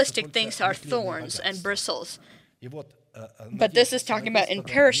 materialistic things are thorns and bristles. But this is talking about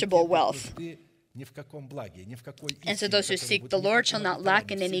imperishable wealth. And so those who seek the Lord shall not lack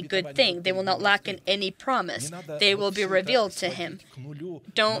in any good thing. They will not lack in any promise. They will be revealed to him.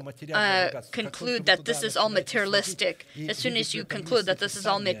 Don't conclude that this is all materialistic. As soon as you conclude that this is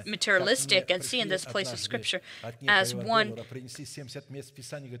all materialistic and see in this place of Scripture as one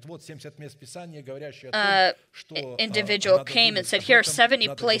individual came and said, here are 70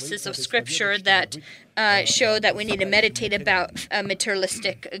 places of Scripture that show that we need to meditate about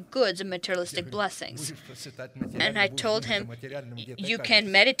materialistic goods and materialistic blessings. And I told him, you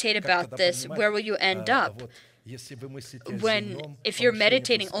can meditate about this. Where will you end up? If you're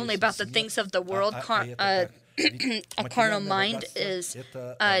meditating only about the things of the world, a carnal mind is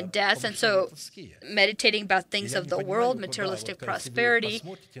death. And so meditating about things of the world, materialistic prosperity.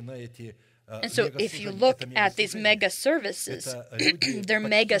 And so if you look at these mega services, they're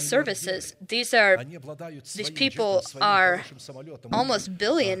mega services. These people are almost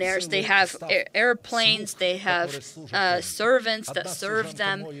billionaires. They have airplanes, they have servants that serve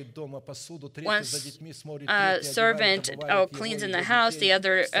them. One servant cleans in the house, the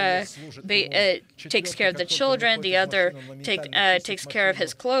other takes care of the children, the other takes care of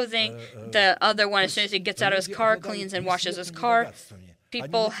his clothing, the other one, as soon as he gets out of his car, cleans and washes his car.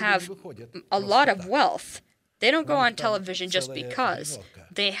 People have a lot of wealth. They don't go on television just because.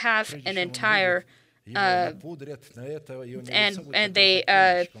 They have an entire and they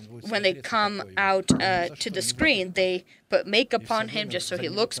when they come out to the screen, they put makeup on him just so he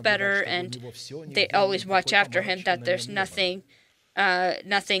looks better, and they always watch after him that there's nothing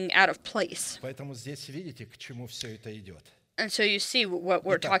out of place. And so you see what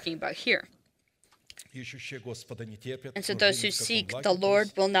we're talking about here. And so those who seek the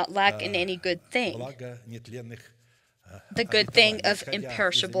Lord will not lack in any good thing. The good thing of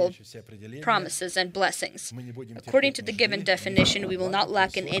imperishable promises and blessings. According to the given definition, we will not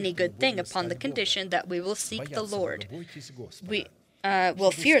lack in any good thing upon the condition that we will seek the Lord. We will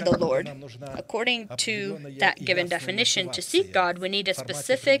fear the Lord. According to that given definition, to seek God, we need a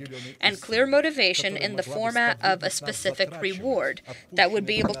specific and clear motivation in the format of a specific reward that would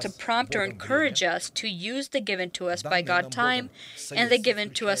be able to prompt or encourage us to use the given to us by God time and the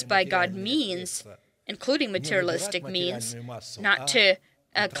given to us by God means, including materialistic means, not to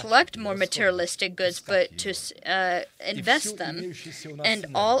collect more materialistic goods, but to invest them and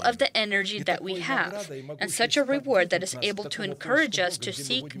all of the energy that we have, and such a reward that is able to encourage us to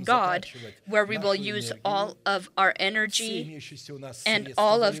seek God, where we will use all of our energy and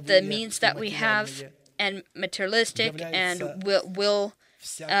all of the means that we have and materialistic and will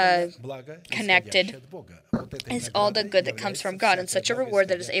connected is all the good that comes from God, and such a reward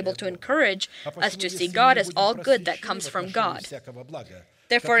that is able to encourage us to see God as all good that comes from God.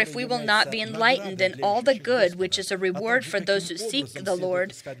 Therefore, if we will not be enlightened in all the good, which is a reward for those who seek the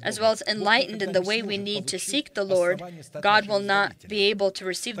Lord, as well as enlightened in the way we need to seek the Lord, God will not be able to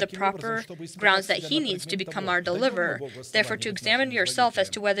receive the proper grounds that He needs to become our deliverer. Therefore, to examine yourself as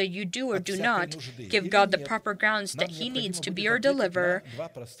to whether you do or do not give God the proper grounds that He needs to be our deliverer,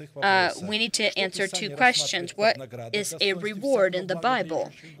 we need to answer two questions. What is a reward in the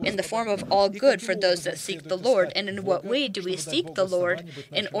Bible? In the form of all good for those that seek the Lord, and in what way do we seek the Lord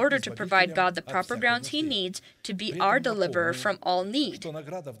in order to provide God the proper grounds He needs to be our deliverer from all need?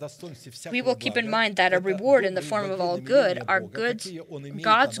 We will keep in mind that a reward in the form of all good are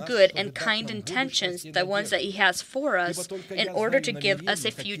God's good and kind intentions, the ones that He has for us, in order to give us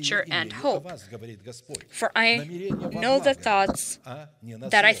a future and hope. For I know the thoughts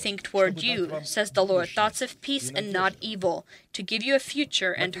that I think toward you, says the Lord, thoughts of peace and not evil, to give you a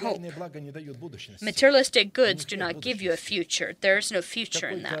future and hope. Materialistic goods do not give you a future. There is no future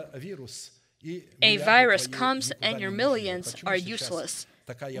in that. A virus comes and your millions are useless.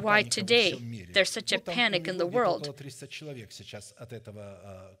 Why today there's such a panic in the world?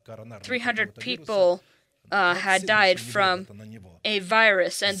 300 people had died from a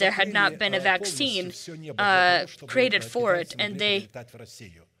virus, and there had not been a vaccine created for it,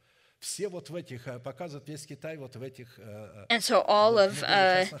 and so all of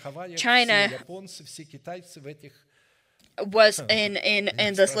China was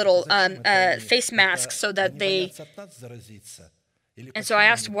in this little face mask so that they... And so I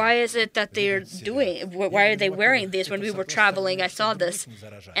asked, why is it that why are they wearing these? When we were traveling, I saw this.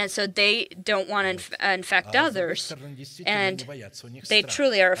 And so they don't want to infect others. And they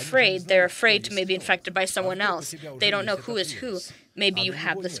truly are afraid. They're afraid to maybe be infected by someone else. They don't know who is who. Maybe you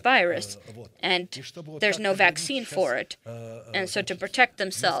have this virus, and there's no vaccine for it. And so to protect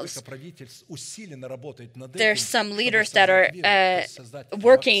themselves, there's some leaders that are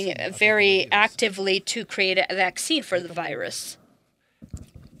working very actively to create a vaccine for the virus.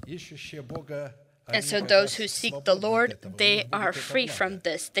 And so those who seek the Lord, they are free from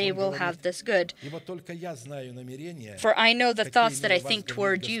this. They will have this good. For I know the thoughts that I think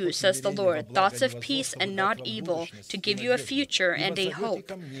toward you, says the Lord, thoughts of peace and not evil, to give you a future and a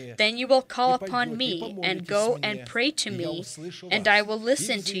hope. Then you will call upon me and go and pray to me, and I will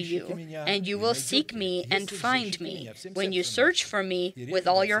listen to you, and you will seek me and find me, when you search for me with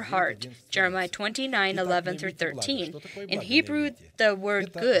all your heart. Jeremiah 29:11-13. In Hebrew, the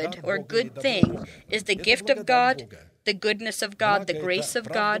word good or good thing is the gift of God, the goodness of God, the grace of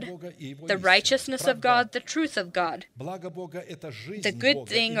God, the righteousness of God, the truth of God. The good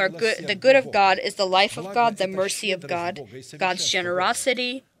thing or the good of God is the life of God, the mercy of God, God's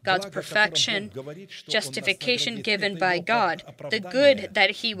generosity, God's perfection, justification given by God. The good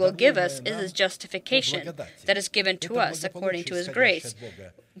that He will give us is His justification that is given to us according to His grace.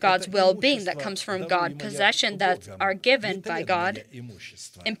 God's well-being that comes from God, possession that are given by God,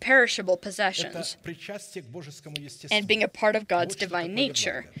 imperishable possessions, and being a part of God's divine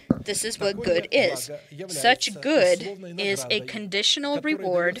nature. This is what good is. Such good is a conditional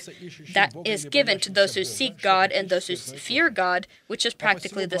reward that is given to those who seek God and those who fear God, which is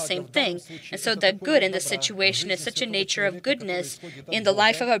practically the same thing. And so the good in this situation is such a nature of goodness in the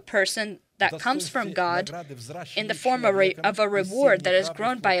life of a person that comes from God in the form of a reward that is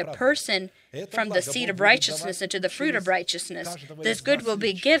grown by a person from the seed of righteousness into the fruit of righteousness. This good will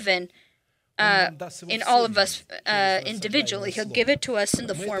be given in all of us individually. He'll give it to us in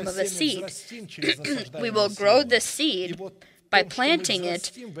the form of a seed. We will grow the seed by planting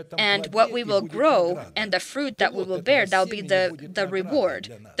it, and what we will grow and the fruit that we will bear, that will be the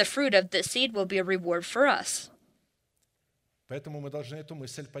reward. The fruit of the seed will be a reward for us.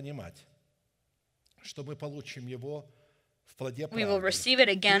 We will receive it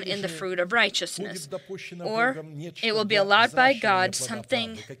again in the fruit of righteousness. Or it will be allowed by God,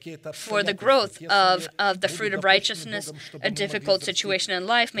 something for the growth of the fruit of righteousness. A difficult situation in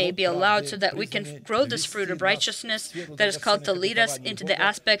life may be allowed so that we can grow this fruit of righteousness that is called to lead us into the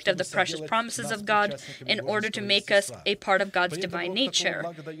aspect of the precious promises of God in order to make us a part of God's divine nature.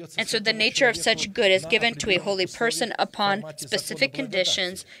 And so the nature of such good is given to a holy person upon specific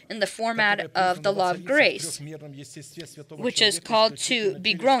conditions in the format of the law of grace, which is called to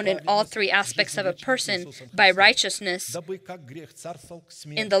be grown in all three aspects of a person by righteousness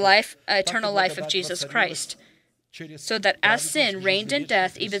in the eternal life of Jesus Christ. so that as sin reigned in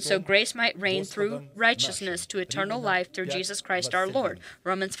death, even so grace might reign through righteousness to eternal life through Jesus Christ our Lord.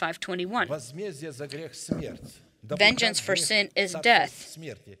 Romans 5:21. Vengeance for sin is death.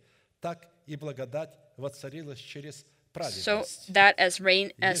 So that as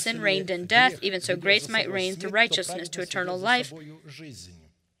sin reigned in death, even so grace might reign through righteousness to eternal life.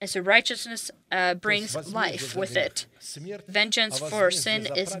 And so righteousness brings life with it. Vengeance for sin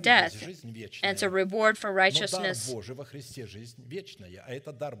is death, and so reward for righteousness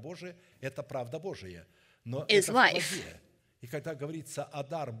is life.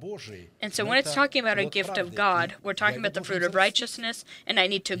 And so when it's talking about a gift of God, we're talking about the fruit of righteousness, and I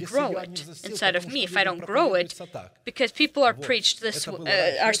need to grow it inside of me. If I don't grow it, because people are preached this,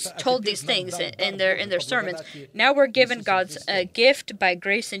 are told these things in their sermons. Now we're given God's gift by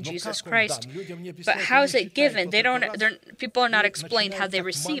grace in Jesus Christ, but how is it given? People are not explained how they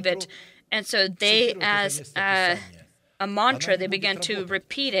receive it, and so they, as a mantra, they begin to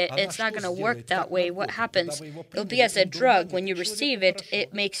repeat it. It's not going to work that way. What happens? It'll be as a drug. When you receive it,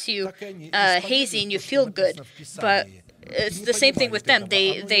 it makes you hazy and you feel good. But it's the same thing with them.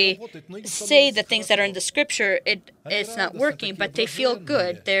 They say the things that are in the scripture. It's not working, but they feel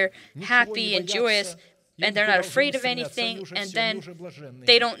good. They're happy and joyous, and they're not afraid of anything, and then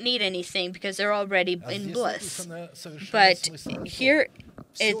they don't need anything because they're already in bliss. But here,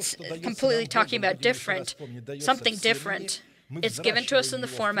 it's completely talking about something different. It's given to us in the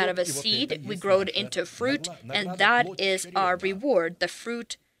format of a seed. We grow it into fruit, and that is our reward, the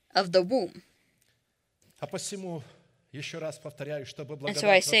fruit of the womb. And so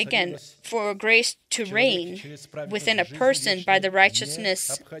I say again, for grace to reign within a person by the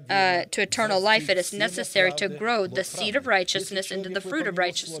righteousness to eternal life, it is necessary to grow the seed of righteousness into the fruit of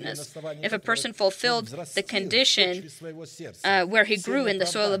righteousness. If a person fulfilled the condition where he grew in the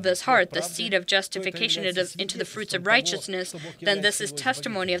soil of his heart, the seed of justification into the fruits of righteousness, then this is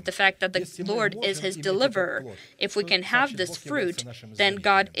testimony of the fact that the Lord is his deliverer. If we can have this fruit, then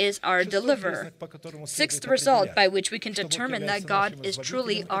God is our deliverer. Sixth result by which we can determine that God is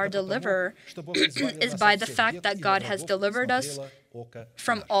truly our deliverer is by the fact that God has delivered us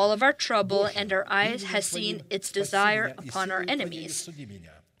from all of our trouble, and our eyes has seen its desire upon our enemies.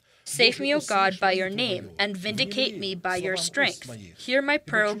 Save me, O God, by your name, and vindicate me by your strength. Hear my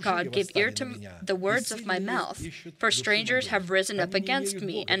prayer, O God, give ear to the words of my mouth. For strangers have risen up against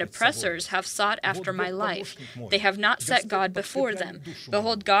me, and oppressors have sought after my life. They have not set God before them.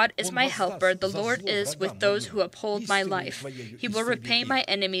 Behold, God is my helper. The Lord is with those who uphold my life. He will repay my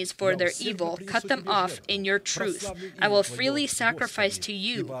enemies for their evil. Cut them off in your truth. I will freely sacrifice to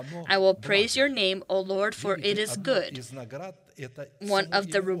you. I will praise your name, O Lord, for it is good. One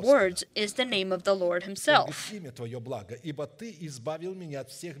of the rewards is the name of the Lord himself.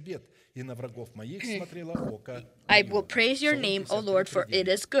 I will praise your name, O Lord, for it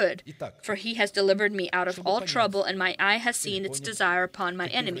is good. For he has delivered me out of all trouble, and my eye has seen its desire upon my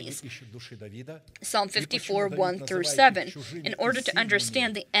enemies. Psalm 54, 1-7. In order to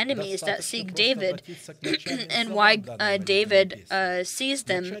understand the enemies that seek David, and why David sees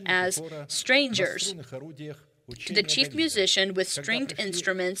them as strangers, to the chief musician with stringed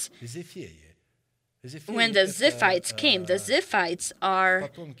instruments, when the Ziphites came. The Ziphites are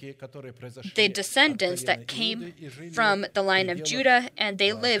the descendants that came from the line of Judah, and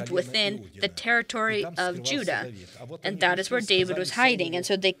they lived within the territory of Judah. And that is where David was hiding. And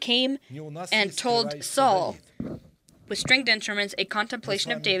so they came and told Saul, with stringed instruments, a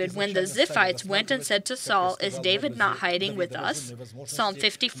contemplation of David, when the Ziphites went and said to Saul, is David not hiding with us? Psalm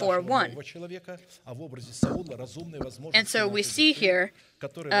 54, 1. And so we see here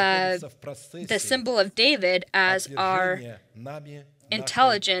the symbol of David as our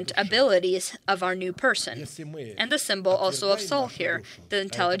intelligent abilities of our new person, and the symbol also of Saul here, the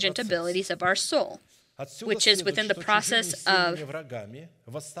intelligent abilities of our soul, which is within the process of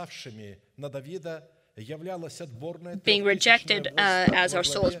being rejected as our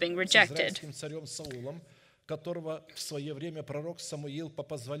soul is being rejected. And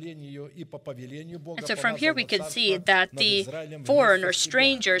so from here we can see that the foreigner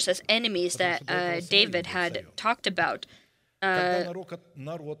strangers as enemies that David had talked about, when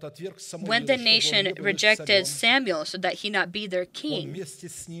the nation rejected Samuel so that he not be their king,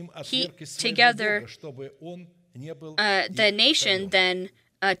 the nation then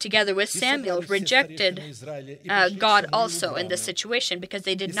together with Samuel, rejected God also in this situation because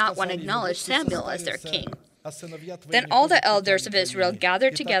they did not want to acknowledge Samuel as their king. Then all the elders of Israel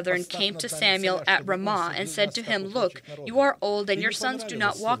gathered together and came to Samuel at Ramah and said to him, look, you are old and your sons do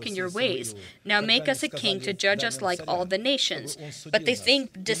not walk in your ways. Now make us a king to judge us like all the nations. But they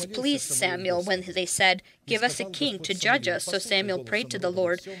displeased Samuel when they said, give us a king to judge us. So Samuel prayed to the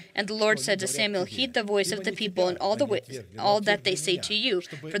Lord, and the Lord said to Samuel, heed the voice of the people and all that they say to you,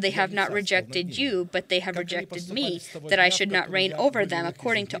 for they have not rejected you, but they have rejected me, that I should not reign over them,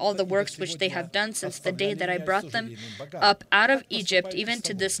 according to all the works which they have done since the day that I brought them up out of Egypt, even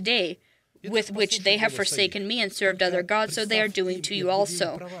to this day, with which they have forsaken me and served other gods, so they are doing to you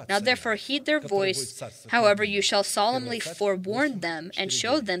also. Now therefore heed their voice. However, you shall solemnly forewarn them and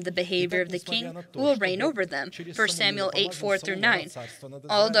show them the behavior of the king who will reign over them. 1 Samuel 8:4-9.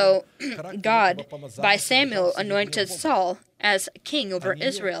 Although God, by Samuel, anointed Saul as king over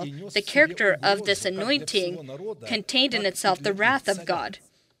Israel, the character of this anointing contained in itself the wrath of God.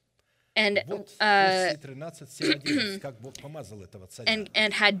 And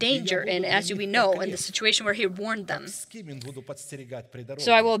had danger in, as we know, in the situation where he warned them.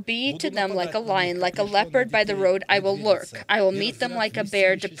 So I will be to them like a lion, like a leopard by the road I will lurk. I will meet them like a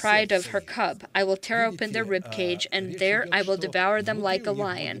bear deprived of her cub. I will tear open their ribcage, and there I will devour them like a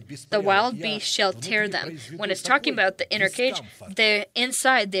lion. The wild beast shall tear them. When it's talking about the inner cage,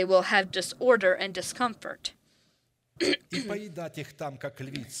 inside they will have disorder and discomfort.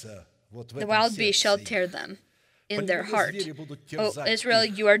 The wild beast shall tear them in their heart. O Israel,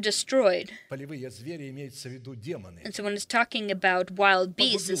 you are destroyed. And so when it's talking about wild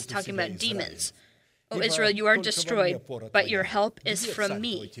beasts, it's talking about demons. O Israel, you are destroyed, but your help is from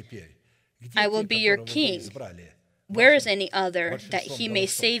me. I will be your king. Where is any other, that he may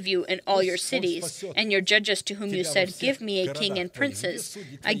save you in all your cities, and your judges to whom you said, give me a king and princes?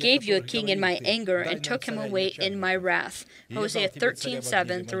 I gave you a king in my anger, and took him away in my wrath. Hosea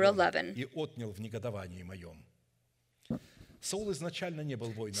 13:7-11.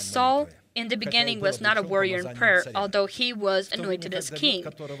 Saul, in the beginning, was not a warrior in prayer, although he was anointed as king.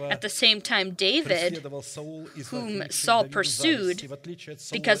 At the same time, David, whom Saul pursued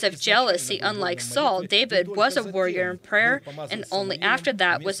because of jealousy, unlike Saul, David was a warrior in prayer, and only after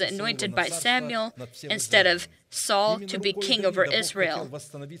that was anointed by Samuel instead of Saul to be king over Israel.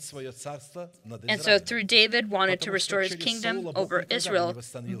 And so through David wanted to restore his kingdom over Israel,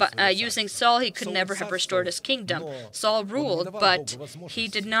 but using Saul he could never have restored his kingdom. Saul ruled, but he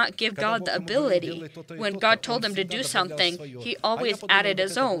did not give God the ability. When God told him to do something, he always added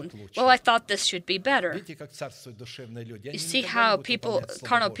his own. Well, I thought this should be better. You see how people,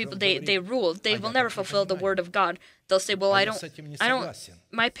 carnal people, they rule. They will never fulfill the word of God. They'll say, well, I don't,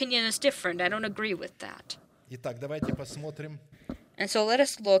 my opinion is different. I don't agree with that. And so let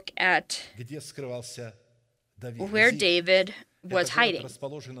us look at where David was hiding.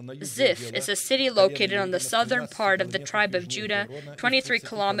 Ziph is a city located on the southern part of the tribe of Judah, 23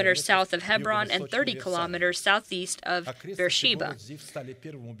 kilometers south of Hebron and 30 kilometers southeast of Beersheba.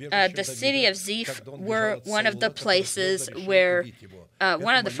 The city of Ziph were one of the places where,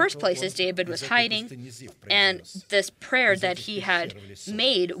 one of the first places David was hiding, and this prayer that he had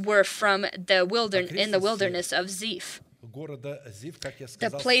made were from the wilderness of Ziph.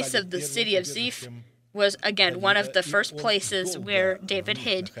 The place of the city of Ziph was, again, one of the first places where David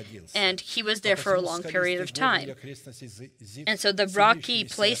hid, and he was there for a long period of time. And so the rocky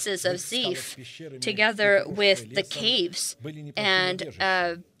places of Ziph, together with the caves and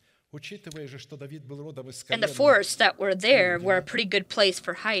the forests that were there, were a pretty good place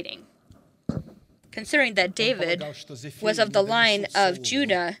for hiding. Considering that David was of the line of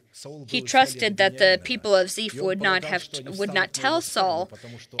Judah, he trusted that the people of Ziph would not tell Saul,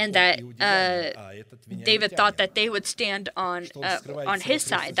 and that David thought that they would stand on his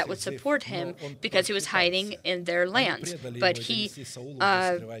side, that would support him, because he was hiding in their lands. But he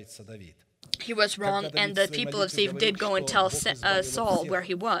was wrong, and the people of Ziph did go and tell Saul where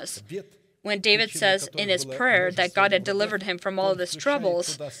he was. When David says in his prayer that God had delivered him from all of his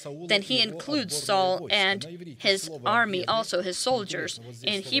troubles, then he includes Saul and his army, also his soldiers.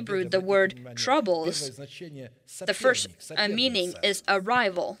 In Hebrew, the word troubles, the first meaning is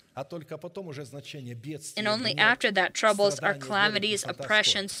arrival. And only after that, troubles are calamities,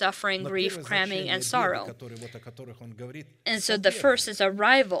 oppression, suffering, grief, cramming, and sorrow. And so the first is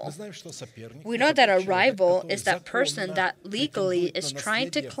arrival. We know that arrival is that person that legally is trying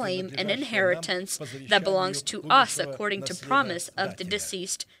to claim an inheritance that belongs to us according to promise of the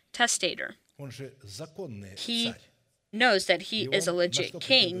deceased testator. He knows that he is a legit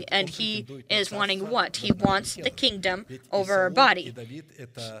king, and he is wanting what? He wants the kingdom over our body.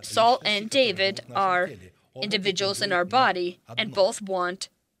 Saul and David are individuals in our body, and both want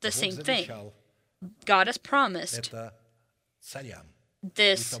the same thing. God has promised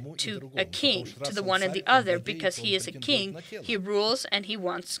this to a king, to the one and the other, because he is a king, he rules, and he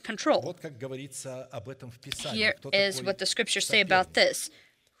wants control. Here is what the scriptures say about this.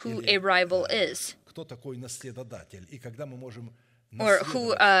 who a rival is, or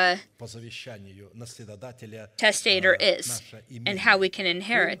who a testator is, and how we can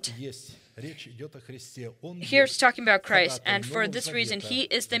inherit. Here it's talking about Christ, and for this reason he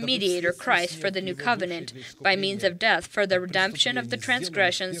is the mediator, Christ, for the new covenant, by means of death, for the redemption of the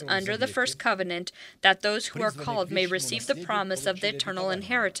transgressions under the first covenant, that those who are called may receive the promise of the eternal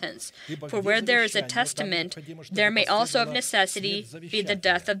inheritance. For where there is a testament, there may also of necessity be the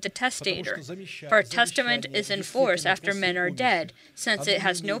death of the testator. For a testament is in force after men are dead, since it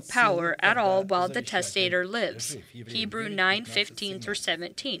has no power at all while the testator lives. Hebrew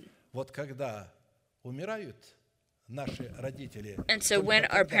 9:15-17. And so when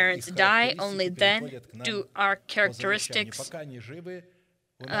our parents die, only then do our characteristics go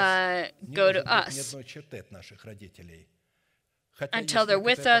to us. Until they're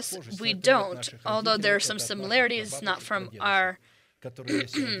with us, we don't, although there are some similarities, not from our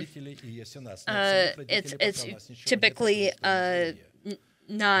it's typically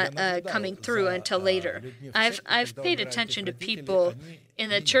not coming through until later. I've paid attention to people in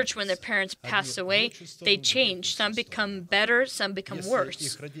the church when their parents pass away. They change. Some become better, some become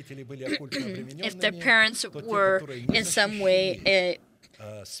worse. If their parents were in some way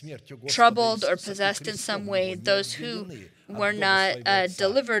troubled or possessed in some way, those who were not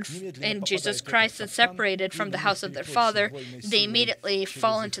delivered in Jesus Christ and separated from the house of their father, they immediately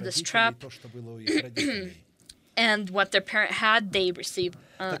fall into this trap. And what their parent had, they receive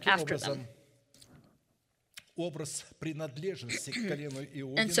after them.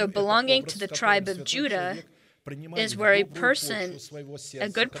 And so belonging to the tribe of Judah is where a person, a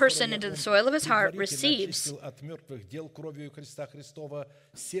good person into the soil of his heart, receives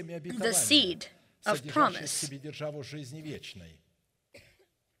the seed of promise.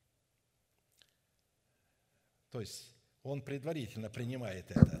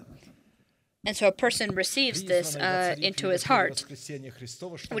 And so a person receives this into his heart,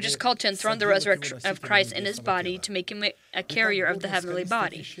 which is called to enthrone the resurrection of Christ in his body, to make him a carrier of the heavenly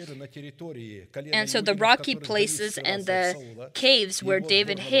body. And so the rocky places and the caves where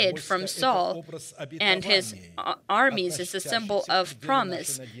David hid from Saul and his armies is a symbol of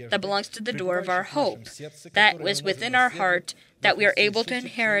promise that belongs to the door of our hope, that was within our heart, that we are able to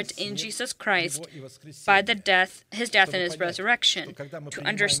inherit in Jesus Christ by his death and his resurrection. To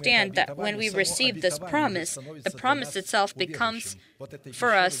understand that when we receive this promise, the promise itself becomes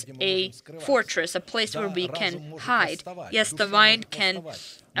for us a fortress, a place where we can hide. Yes, the mind can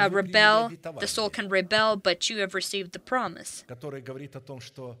rebel, the soul can rebel, but you have received the promise.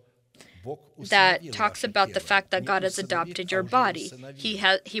 That talks about the fact that God has adopted your body.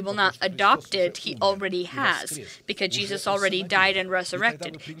 He will not adopt it, He already has, because Jesus already died and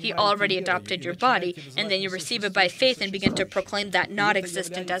resurrected. He already adopted your body, and then you receive it by faith and begin to proclaim that not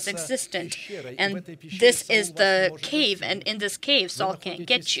existent as existent. And this is the cave, and in this cave, Saul can't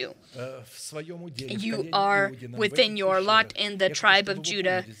get you. You are within your lot in the tribe of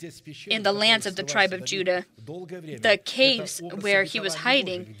Judah, in the lands of the tribe of Judah. The caves where he was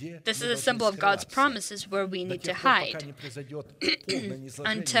hiding, this is a symbol of God's promises where we need to hide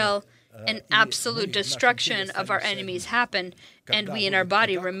until an absolute destruction of our enemies happen and we in our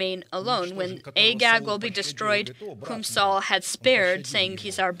body remain alone. When Agag will be destroyed, whom Saul had spared, saying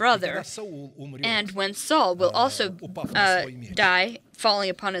he's our brother, and when Saul will also die, falling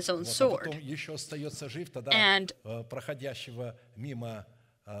upon his own sword. And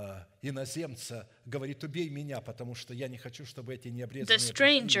the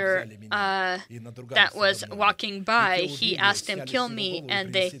stranger that was walking by, he asked him, "Kill me,"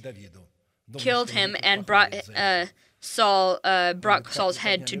 and they killed him and brought Saul's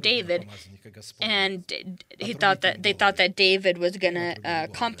head to David, and they thought that David was going to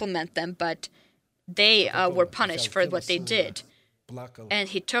compliment them, but they were punished for what they did. And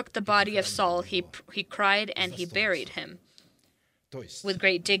he took the body of Saul, he cried, and he buried him with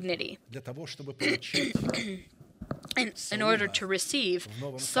great dignity. In order to receive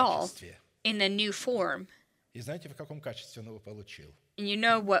Saul in a new form. And you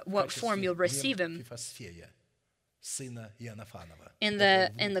know what form you'll receive him. In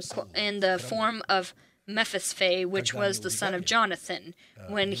the form of Mephisphe, which was the son of Jonathan,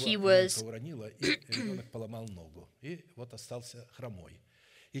 when he was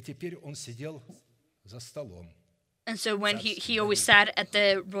and so when he always sat at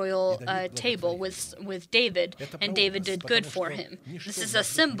the royal table with David, and David did good for him. This is a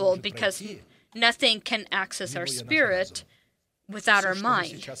symbol because nothing can access our spirit without our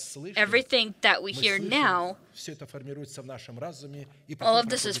mind. Everything that we hear now All of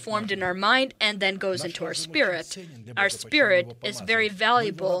this is formed in our mind and then goes into our spirit. Our spirit is very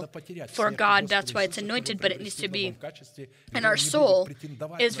valuable for God. That's why it's anointed, but it needs to be, and our soul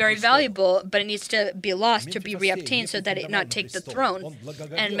is very valuable, but it needs to be lost to be reobtained so that it not take the throne.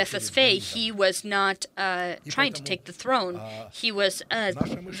 And Mephibosheth, he was not trying to take the throne. He was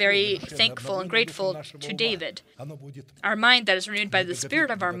very thankful and grateful to David. Our mind that is renewed by the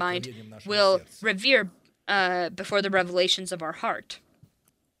spirit of our mind will revere before the revelations of our heart.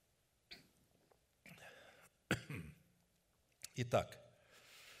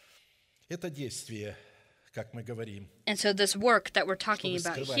 And so this work that we're talking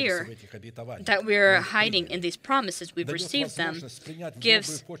about here, that we're hiding in these promises, we've received them,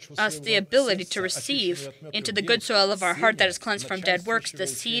 gives us the ability to receive into the good soil of our heart that is cleansed from dead works the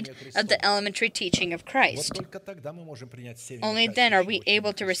seed of the elementary teaching of Christ. Only then are we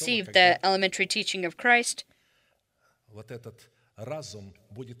able to receive the elementary teaching of Christ,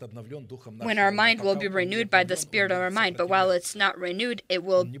 when our mind will be renewed by the spirit of our mind. But while it's not renewed, it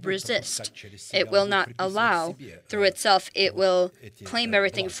will resist. It will not allow through itself. It will claim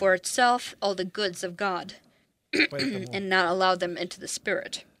everything for itself, all the goods of God, and not allow them into the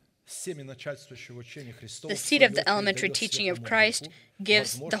spirit. The seed of the elementary teaching of Christ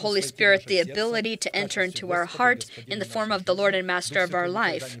gives the Holy Spirit the ability to enter into our heart in the form of the Lord and Master of our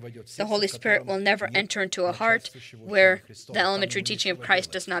life. The Holy Spirit will never enter into a heart where the elementary teaching of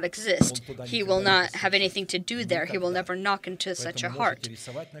Christ does not exist. He will not have anything to do there. He will never knock into such a heart.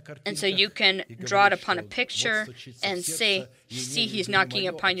 And so you can draw it upon a picture and say, see, he's knocking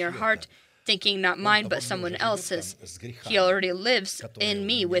upon your heart, thinking not mine but someone else's. He already lives in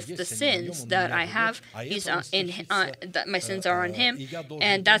me with the sins that I have. He's that my sins are on him,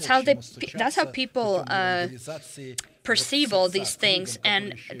 and that's how people perceive all these things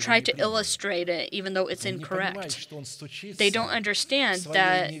and try to illustrate it, even though it's incorrect. They don't understand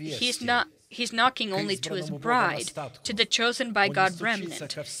that He's knocking only to his bride, to the chosen by God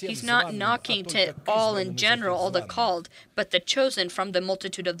remnant. He's not knocking to all in general, all the called, but the chosen from the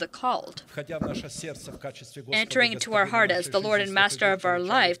multitude of the called. Entering into our heart as the Lord and Master of our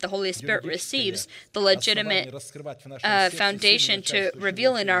life, the Holy Spirit receives the legitimate foundation to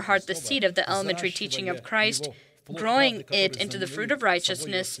reveal in our heart the seed of the elementary teaching of Christ, growing it into the fruit of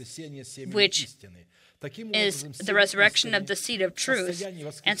righteousness, which is the resurrection of the seed of truth.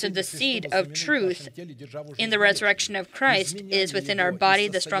 And so the seed of truth in the resurrection of Christ is within our body,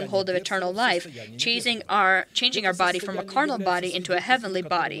 the stronghold of eternal life, changing our body from a carnal body into a heavenly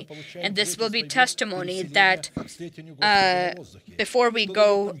body. And this will be testimony that before we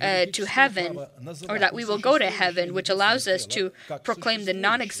go to heaven, or that we will go to heaven, which allows us to proclaim the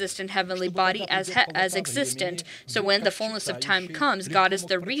non-existent heavenly body as existent. So when the fullness of time comes, God as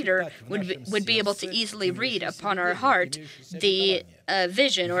the reader would be able to easily read upon our heart the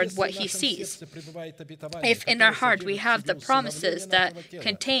vision or what he sees. If in our heart we have the promises that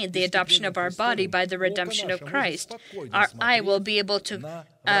contain the adoption of our body by the redemption of Christ, our eye will be able to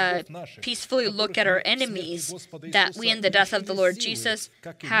peacefully look at our enemies that we in the death of the Lord Jesus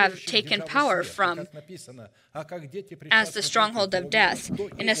have taken power from as the stronghold of death.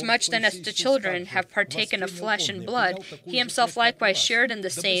 Inasmuch then as the children have partaken of flesh and blood, he himself likewise shared in the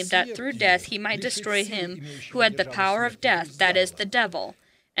same, that through death he might destroy him who had the power of death, that is, the devil,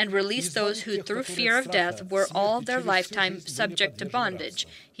 and release those who through fear of death were all their lifetime subject to bondage.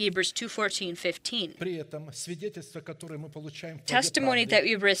 Hebrews 2:14-15. Testimony that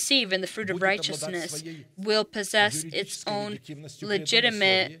we receive in the fruit of righteousness will possess its own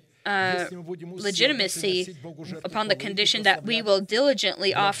legitimacy upon the condition that we will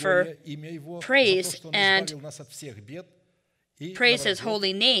diligently offer praise and praise his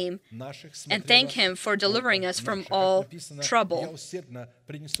holy name and thank him for delivering us from all trouble.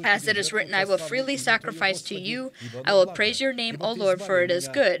 As it is written, I will freely sacrifice to you. I will praise your name, O Lord, for it is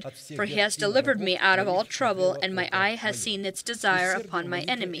good. For he has delivered me out of all trouble, and my eye has seen its desire upon my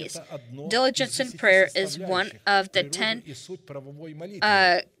enemies. Diligence in prayer is one of the 10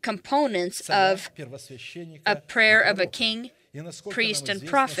 components of a prayer of a king, priest, and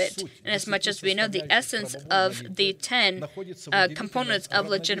prophet. And as much as we know, the essence of the 10 components of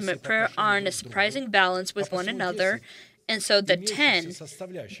legitimate prayer are in a surprising balance with one another. And so the 10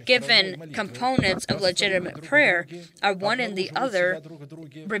 given components of legitimate prayer are one in the other,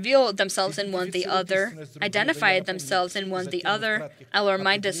 reveal themselves in one the other, identify themselves in one the other, will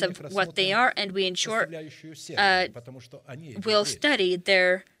remind us of what they are, and we in short will study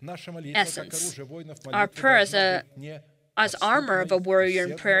their essence. Our prayer God's armor of a warrior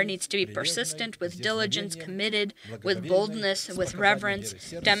in prayer needs to be persistent, with diligence, committed, with boldness, with reverence,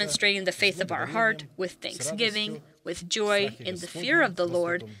 demonstrating the faith of our heart, with thanksgiving, with joy, in the fear of the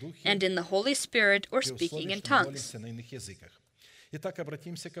Lord, and in the Holy Spirit, or speaking in tongues.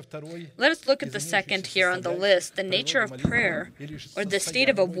 Let us look at the second here on the list. The nature of prayer, or the state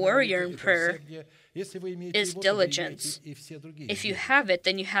of a warrior in prayer, is diligence. If you have it,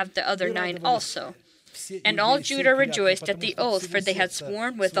 then you have the other 9 also. And all Judah rejoiced at the oath, for they had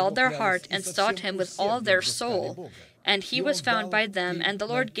sworn with all their heart and sought him with all their soul. And he was found by them, and the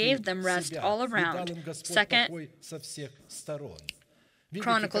Lord gave them rest all around. 2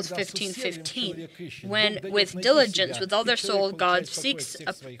 Chronicles 15:15. When with diligence, with all their soul,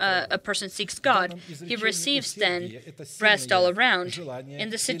 a person seeks God, he receives then rest all around.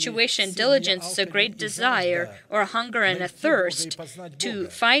 In the situation, diligence is a great desire or a hunger and a thirst to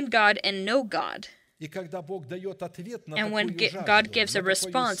find God and know God. And when God gives a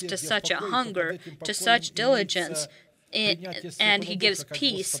response to such a hunger, to such diligence, and he gives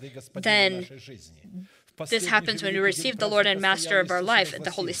peace, then this happens when we receive the Lord and Master of our life,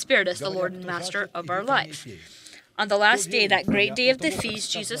 the Holy Spirit as the Lord and Master of our life. On the last day, that great day of the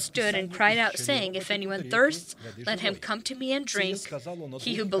feast, Jesus stood and cried out, saying, "If anyone thirsts, let him come to me and drink.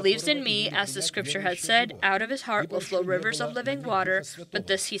 He who believes in me, as the Scripture has said, out of his heart will flow rivers of living water." But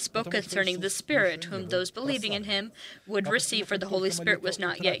this he spoke concerning the Spirit, whom those believing in him would receive, for the Holy Spirit was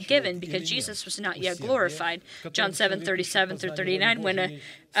not yet given, because Jesus was not yet glorified. John 7:37-39. When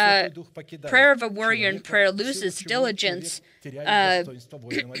a prayer of a warrior in prayer loses diligence, the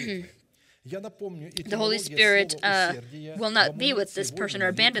Holy Spirit will not be with this person or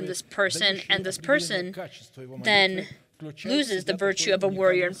abandon this person, and this person then loses the virtue of a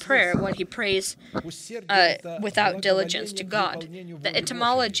warrior in prayer when he prays without diligence to God. The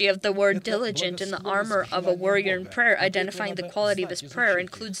etymology of the word diligent in the armor of a warrior in prayer, identifying the quality of his prayer,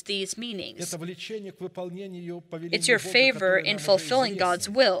 includes these meanings. It's your favor in fulfilling God's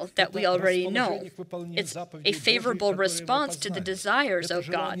will that we already know. It's a favorable response to the desires of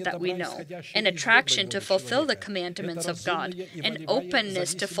God that we know, an attraction to fulfill the commandments of God, an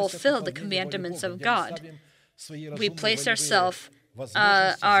openness to fulfill the commandments of God. We place ourselves,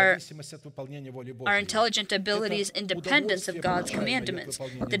 our intelligent abilities, independence of God's commandments,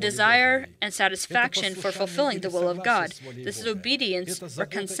 the desire and satisfaction for fulfilling the will of God. This is obedience or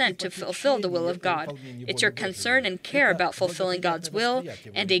consent to fulfill the will of God. It's your concern and care about fulfilling God's will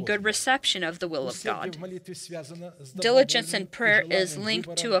and a good reception of the will of God. Diligence in prayer is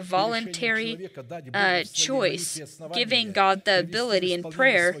linked to a voluntary choice, giving God the ability in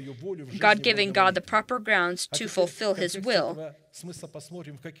prayer, God giving God the proper grounds to fulfill his will.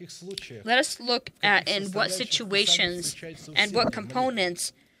 Let us look at in what situations and what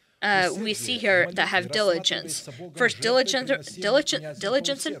components we see here that have diligence. First,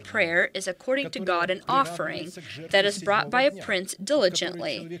 diligence in prayer is according to God an offering that is brought by a prince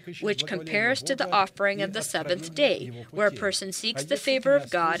diligently, which compares to the offering of the seventh day, where a person seeks the favor of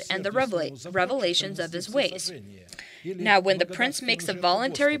God and the revelations of his ways. Now, when the prince makes a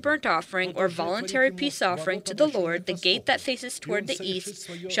voluntary burnt offering or voluntary peace offering to the Lord, the gate that faces toward the east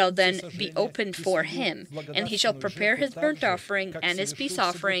shall then be opened for him, and he shall prepare his burnt offering and his peace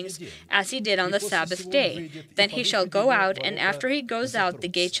offerings as he did on the Sabbath day. Then he shall go out, and after he goes out, the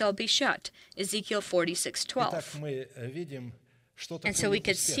gate shall be shut. Ezekiel 46:12. And so we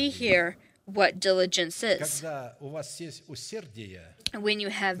could see here what diligence is. When you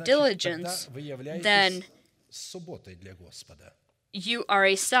have diligence, then you are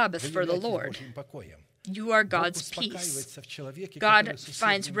a Sabbath for the Lord. You are God's peace. God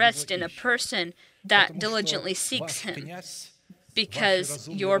finds rest in a person that diligently seeks him, because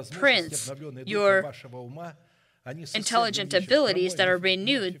your prince, your intelligent abilities that are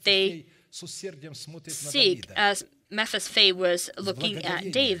renewed, they seek, as Mephibosheth was looking at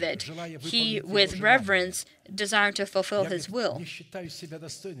David. He, with reverence, desired to fulfill his will.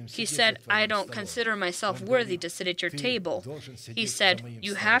 He said, "I don't consider myself worthy to sit at your table." He said,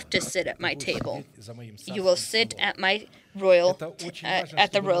 "You have to sit at my table. You will sit at my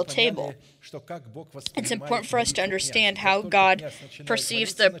at the royal table." It's important for us to understand how God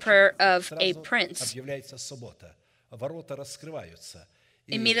perceives the prayer of a prince.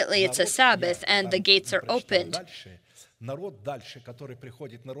 Immediately it's a Sabbath, and the gates are opened. The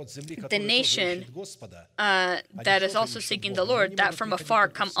nation that is also seeking the Lord, that from afar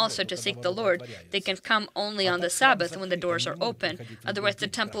come also to seek the Lord, they can come only on the Sabbath when the doors are open. Otherwise, the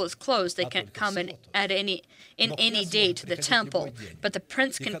temple is closed. They can't come in any day to the temple. But the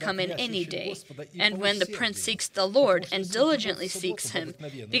prince can come in any day. And when the prince seeks the Lord and diligently seeks him,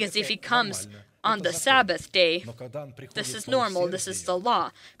 because if he comes on the Sabbath day, this is normal, this is the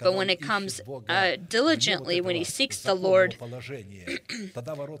law. But when it comes diligently, when he seeks the Lord,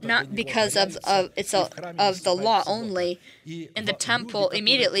 not because of the law only, in the temple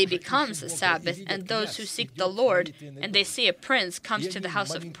immediately becomes a Sabbath, and those who seek the Lord and they see a prince comes to the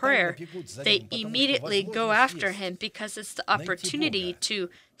house of prayer, they immediately go after him because it's the opportunity to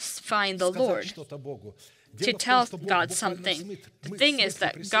find the Lord, to tell God something. The thing is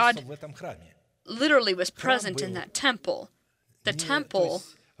that God literally was present in that temple. The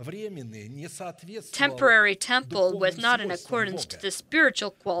temporary temple was not in accordance to the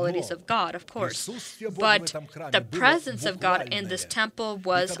spiritual qualities of God, of course, but the presence of God in this temple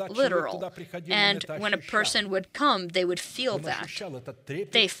was literal. And when a person would come, they would feel that.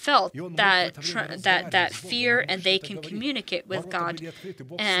 They felt that fear, and they can communicate with God.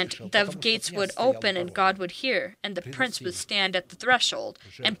 And the gates would open, and God would hear, and the prince would stand at the threshold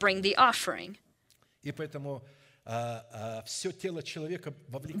and bring the offering. The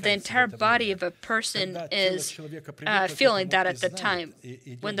entire body of a person is feeling that at the time.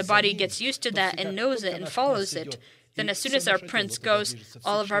 When the body gets used to that and knows it and follows it, then as soon as our prince goes,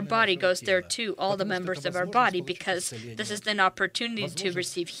 all of our body goes there too, all the members of our body, because this is an opportunity to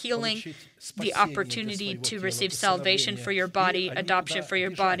receive healing, the opportunity to receive salvation for your body, adoption for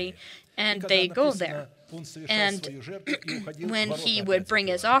your body, and they go there. And when he would bring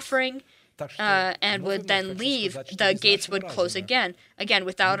his offering, and would then leave, the gates would close again. Again,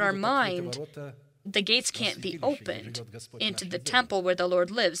 without our mind, the gates can't be opened into the temple where the Lord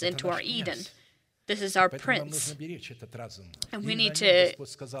lives, into our Eden. This is our Prince. And we need to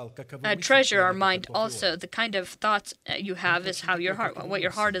treasure our mind also. The kind of thoughts you have is how your heart, what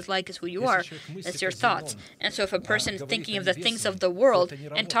your heart is like is who you are. It's your thoughts. And so if a person is thinking of the things of the world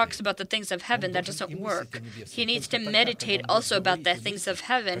and talks about the things of heaven, that doesn't work. He needs to meditate also about the things of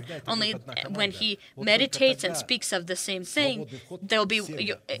heaven. Only when he meditates and speaks of the same thing,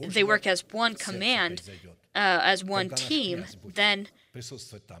 they work as one command, as one team, then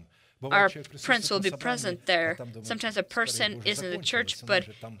our Prince will be present there. Sometimes a person is in the church, but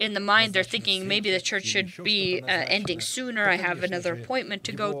in the mind they're thinking maybe the church should be ending sooner, I have another appointment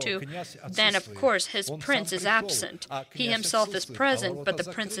to go to. Then, of course, his Prince is absent. He himself is present, but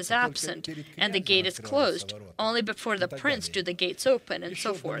the Prince is absent, and the gate is closed. Only before the Prince do the gates open, and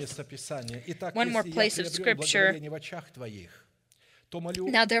so forth. One more place of Scripture.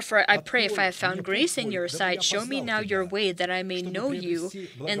 Now therefore I pray, if I have found grace in your sight, show me now your way, that I may know you,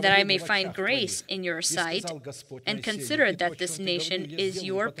 and that I may find grace in your sight, and consider that this nation is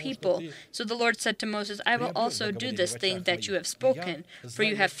your people. So the Lord said to Moses, I will also do this thing that you have spoken, for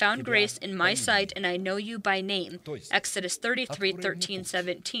you have found grace in my sight, and I know you by name. Exodus 33:13,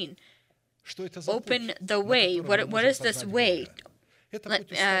 17. Open the way. What is this way?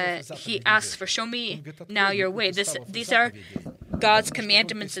 He asks for, show me now your way. These are God's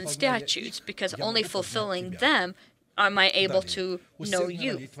commandments and statutes, because only fulfilling them am I able to know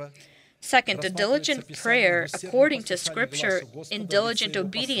you. Second, a diligent prayer, according to Scripture, in diligent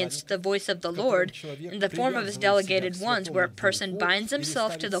obedience to the voice of the Lord, in the form of his delegated ones, where a person binds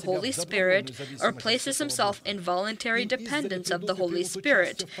himself to the Holy Spirit or places himself in voluntary dependence of the Holy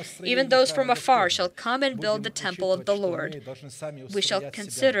Spirit. Even those from afar shall come and build the temple of the Lord. We shall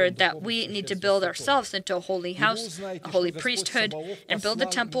consider that we need to build ourselves into a holy house, a holy priesthood, and build the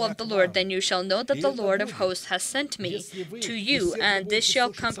temple of the Lord. Then you shall know that the Lord of hosts has sent me to you, and this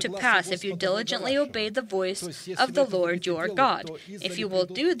shall come to pass if you diligently obey the voice of the Lord your God. If you will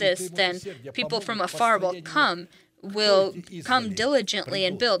do this, then people from afar will come diligently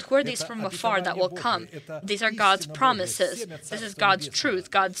and build. Who are these from afar that will come? These are God's promises. This is God's truth,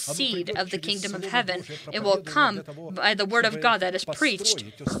 God's seed of the kingdom of heaven. It will come by the word of God that is preached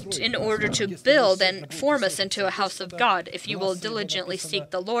in order to build and form us into a house of God. If you will diligently seek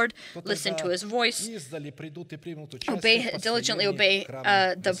the Lord, listen to his voice, diligently obey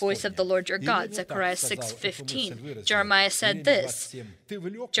the voice of the Lord your God. Zechariah 6:15. Jeremiah said this.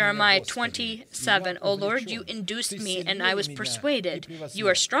 Jeremiah 27. O Lord, you induced me, and I was persuaded. You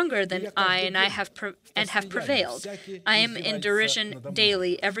are stronger than I, and have prevailed. I am in derision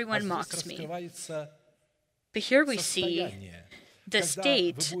daily. Everyone mocks me. But here we see the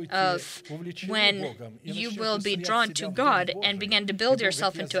state of when you will be drawn to God and begin to build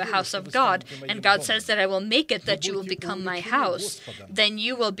yourself into a house of God, and God says that I will make it that you will become my house, then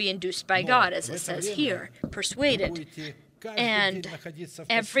you will be induced by God, as it says here, persuaded. And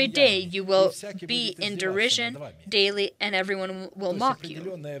every day you will be in derision daily, and everyone will mock you.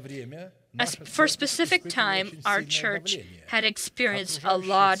 For a specific time, our church had experienced a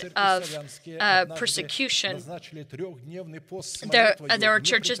lot of persecution. There were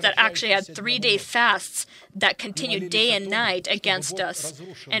churches that actually had 3-day fasts that continued day and night against us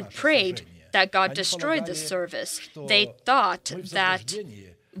and prayed that God destroyed the service. They thought that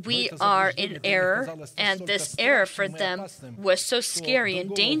we are in error, and this error for them was so scary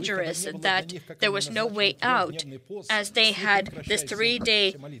and dangerous that there was no way out, as they had this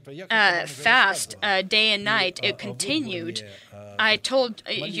 3-day fast, day and night. It continued. I told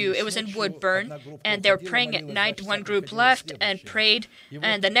you it was in Woodburn, and they were praying at night. One group left and prayed,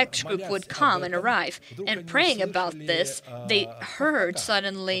 and the next group would come and arrive. And praying about this, they heard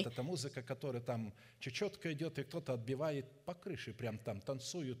suddenly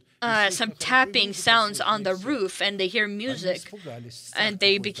some tapping sounds on the roof, and they hear music, and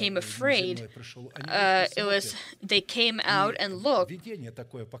they became afraid. They came out and looked,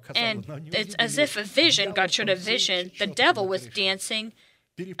 and it's as if a vision, God showed a vision. The devil was dancing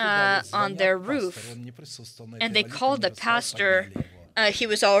on their roof, and they called the pastor. He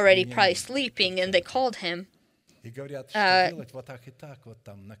was already probably sleeping, and they called him. They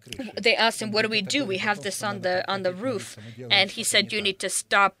asked him, "What do we do? We have this on the roof." And he said, "You need to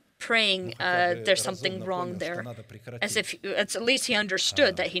stop praying. There's something wrong there." As if at least he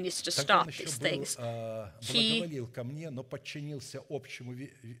understood that he needs to stop these things.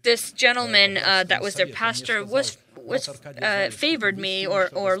 This gentleman that was their pastor favored me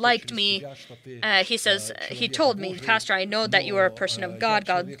or liked me. He told me, "Pastor, I know that you are a person of God.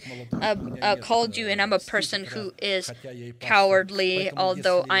 God called you, and I'm a person who is cowardly,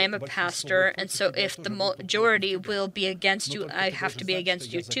 although I am a pastor. And so if the majority will be against you, I have to be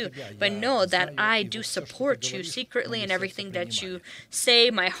against you too. But know that I do support you secretly in everything that you say.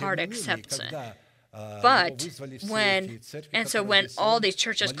 My heart accepts it." But when all these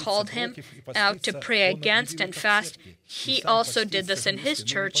churches called him out to pray against and fast, he also did this in his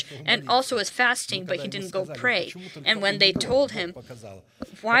church and also was fasting, but he didn't go pray. And when they told him,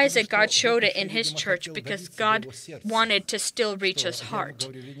 why is it God showed it in his church? Because God wanted to still reach his heart.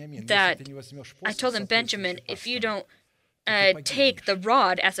 That I told him, "Benjamin, if you don't take the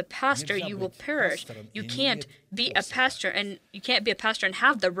rod as a pastor, you will perish. You can't be a pastor and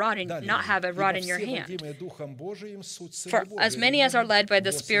have the rod and not have a rod in your hand. For as many as are led by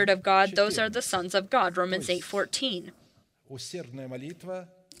the Spirit of God, those are the sons of God." Romans 8:14.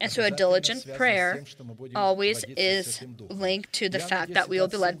 And so a diligent prayer always is linked to the fact that we will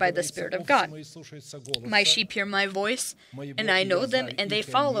be led by the Spirit of God. "My sheep hear my voice, and I know them, and they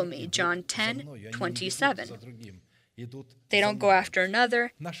follow me." John 10:27. They don't go after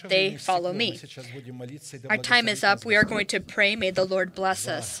another, they follow me. Our time is up. We are going to pray. May the Lord bless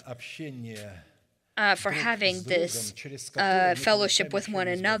us for having this fellowship with one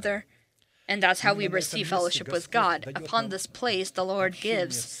another. And that's how we receive fellowship with God. Upon this place, the Lord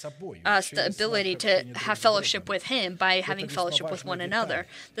gives us the ability to have fellowship with Him by having fellowship with one another.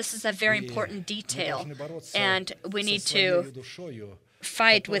 This is a very important detail, and we need to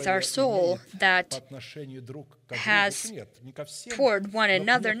fight with our soul that has toward one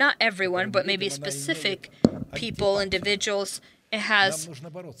another, not everyone, but maybe specific people, individuals. It has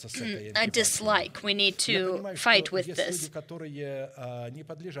a dislike. We need to fight with this.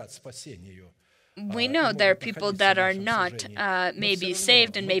 We know there are people that are not maybe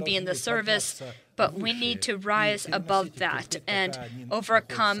saved and maybe in the service, but we need to rise above that and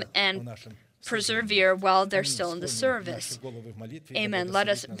overcome and persevere while they're still in the service. Amen. Let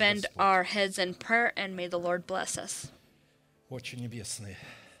us bend our heads in prayer, and may the Lord bless us.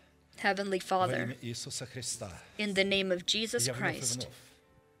 Heavenly Father, in the name of Jesus Christ,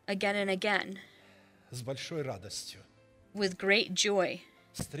 again and again, with great joy,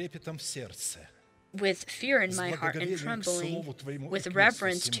 with fear in my heart and trembling, with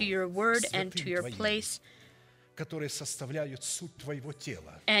reverence to your word and to your place,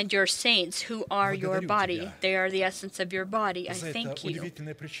 and your saints who are your body. They are the essence of your body. I thank you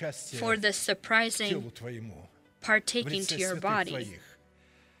for this surprising partaking to your body.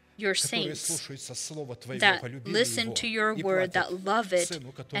 Your saints that listen to your word, that love it,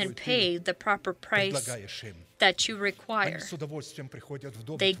 and pay the proper price that you require.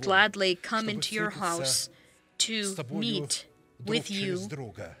 They gladly come into your house to meet with you,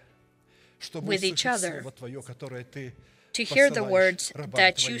 with each other, to hear the words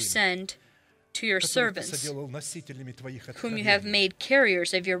that you send to your servants, whom you have made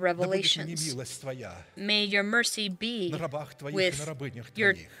carriers of your revelations. May your mercy be with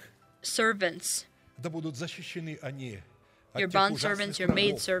your servants, your bondservants, your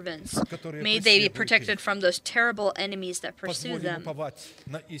maidservants. May they be protected from those terrible enemies that pursue them.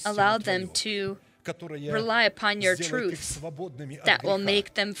 Allow them to rely upon your truth that will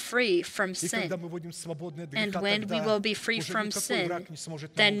make them free from sin. And when we will be free from sin,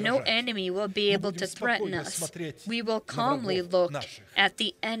 then no enemy will be able to threaten us. We will calmly look at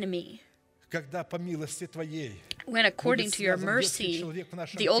the enemy. When, according to your mercy,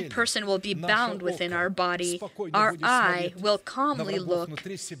 the old person will be bound within our body, our eye will calmly look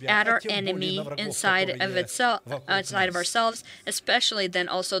at our enemy inside of itself, outside of ourselves, especially then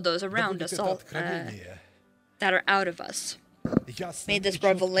also those around us, all that are out of us. May this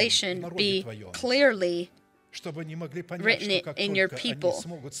revelation be clearly written in your people,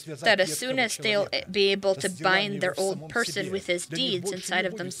 that as soon as they'll be able to bind their old person with his deeds inside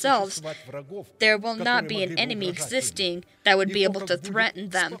of themselves, there will not be an enemy existing that would be able to threaten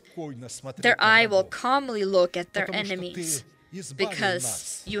them. Their eye will calmly look at their enemies,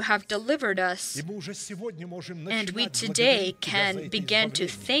 because you have delivered us, and we today can begin to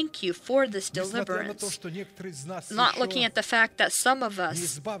thank you for this deliverance, not looking at the fact that some of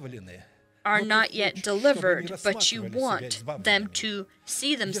us are not yet delivered, but you want them to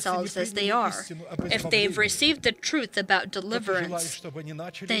see themselves as they are. If they've received the truth about deliverance,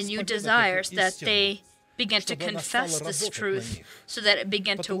 then you desire that they begin to confess this truth so that it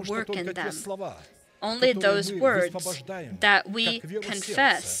begin to work in them. Only those words that we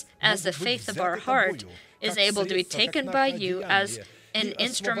confess as the faith of our heart is able to be taken by you as an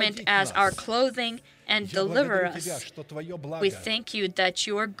instrument, as our clothing, and deliver us. We thank you that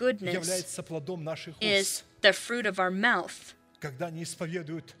your goodness is the fruit of our mouth.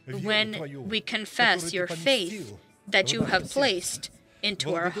 When we confess your faith that you have placed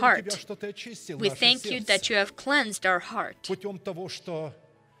into our heart, we thank you that you have cleansed our heart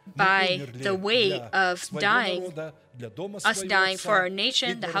by the way of dying, us dying for our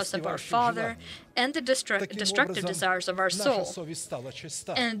nation, the house of our Father, and the destructive desires of our soul.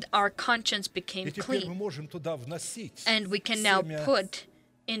 And our conscience became clean. And we can now put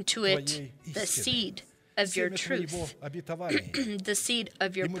into it the seed of your truth, the seed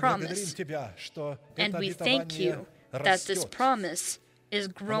of your promise. And we thank you that this promise is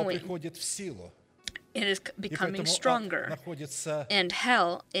growing. It is becoming stronger, and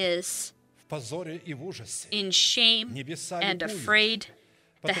hell is in shame and afraid.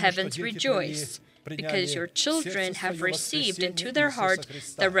 The heavens rejoice, because your children have received into their heart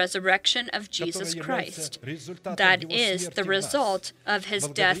the resurrection of Jesus Christ. That is the result of his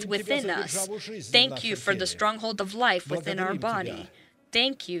death within us. Thank you for the stronghold of life within our body.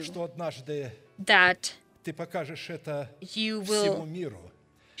 Thank you that you will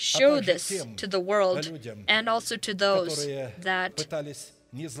show this to the world and also to those that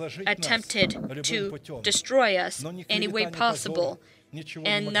attempted to destroy us any way possible.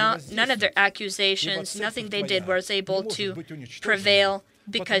 And none of their accusations, nothing they did was able to prevail,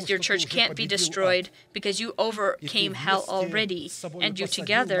 because your church can't be destroyed, because you overcame hell already, and you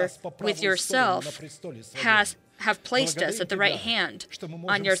together with yourself have placed us at the right hand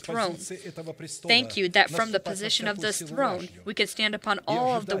on your throne. Thank you that from the position of this throne, we can stand upon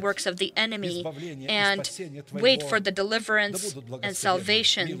all of the works of the enemy and wait for the deliverance and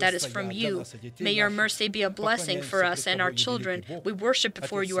salvation that is from you. May your mercy be a blessing for us and our children. We worship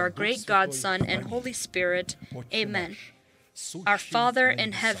before you, our great God, Son, and Holy Spirit. Amen. Our Father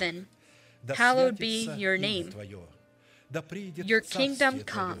in heaven, hallowed be your name. Your kingdom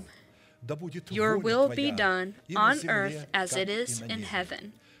come. Your will be done on earth as it is in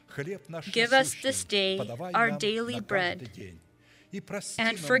heaven. Give us this day our daily bread,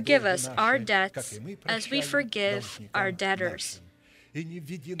 and forgive us our debts as we forgive our debtors.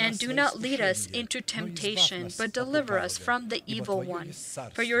 And do not lead us into temptation, but deliver us from the evil one.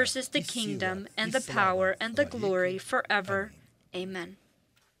 For yours is the kingdom, and the power, and the glory forever. Amen.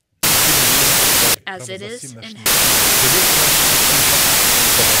 As it is in heaven.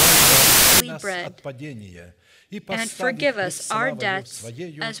 Bread, and forgive us our debts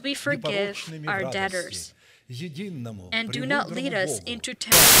as we forgive our debtors. And do not lead us into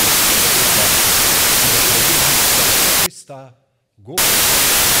temptation.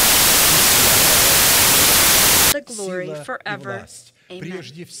 The glory forever. Amen.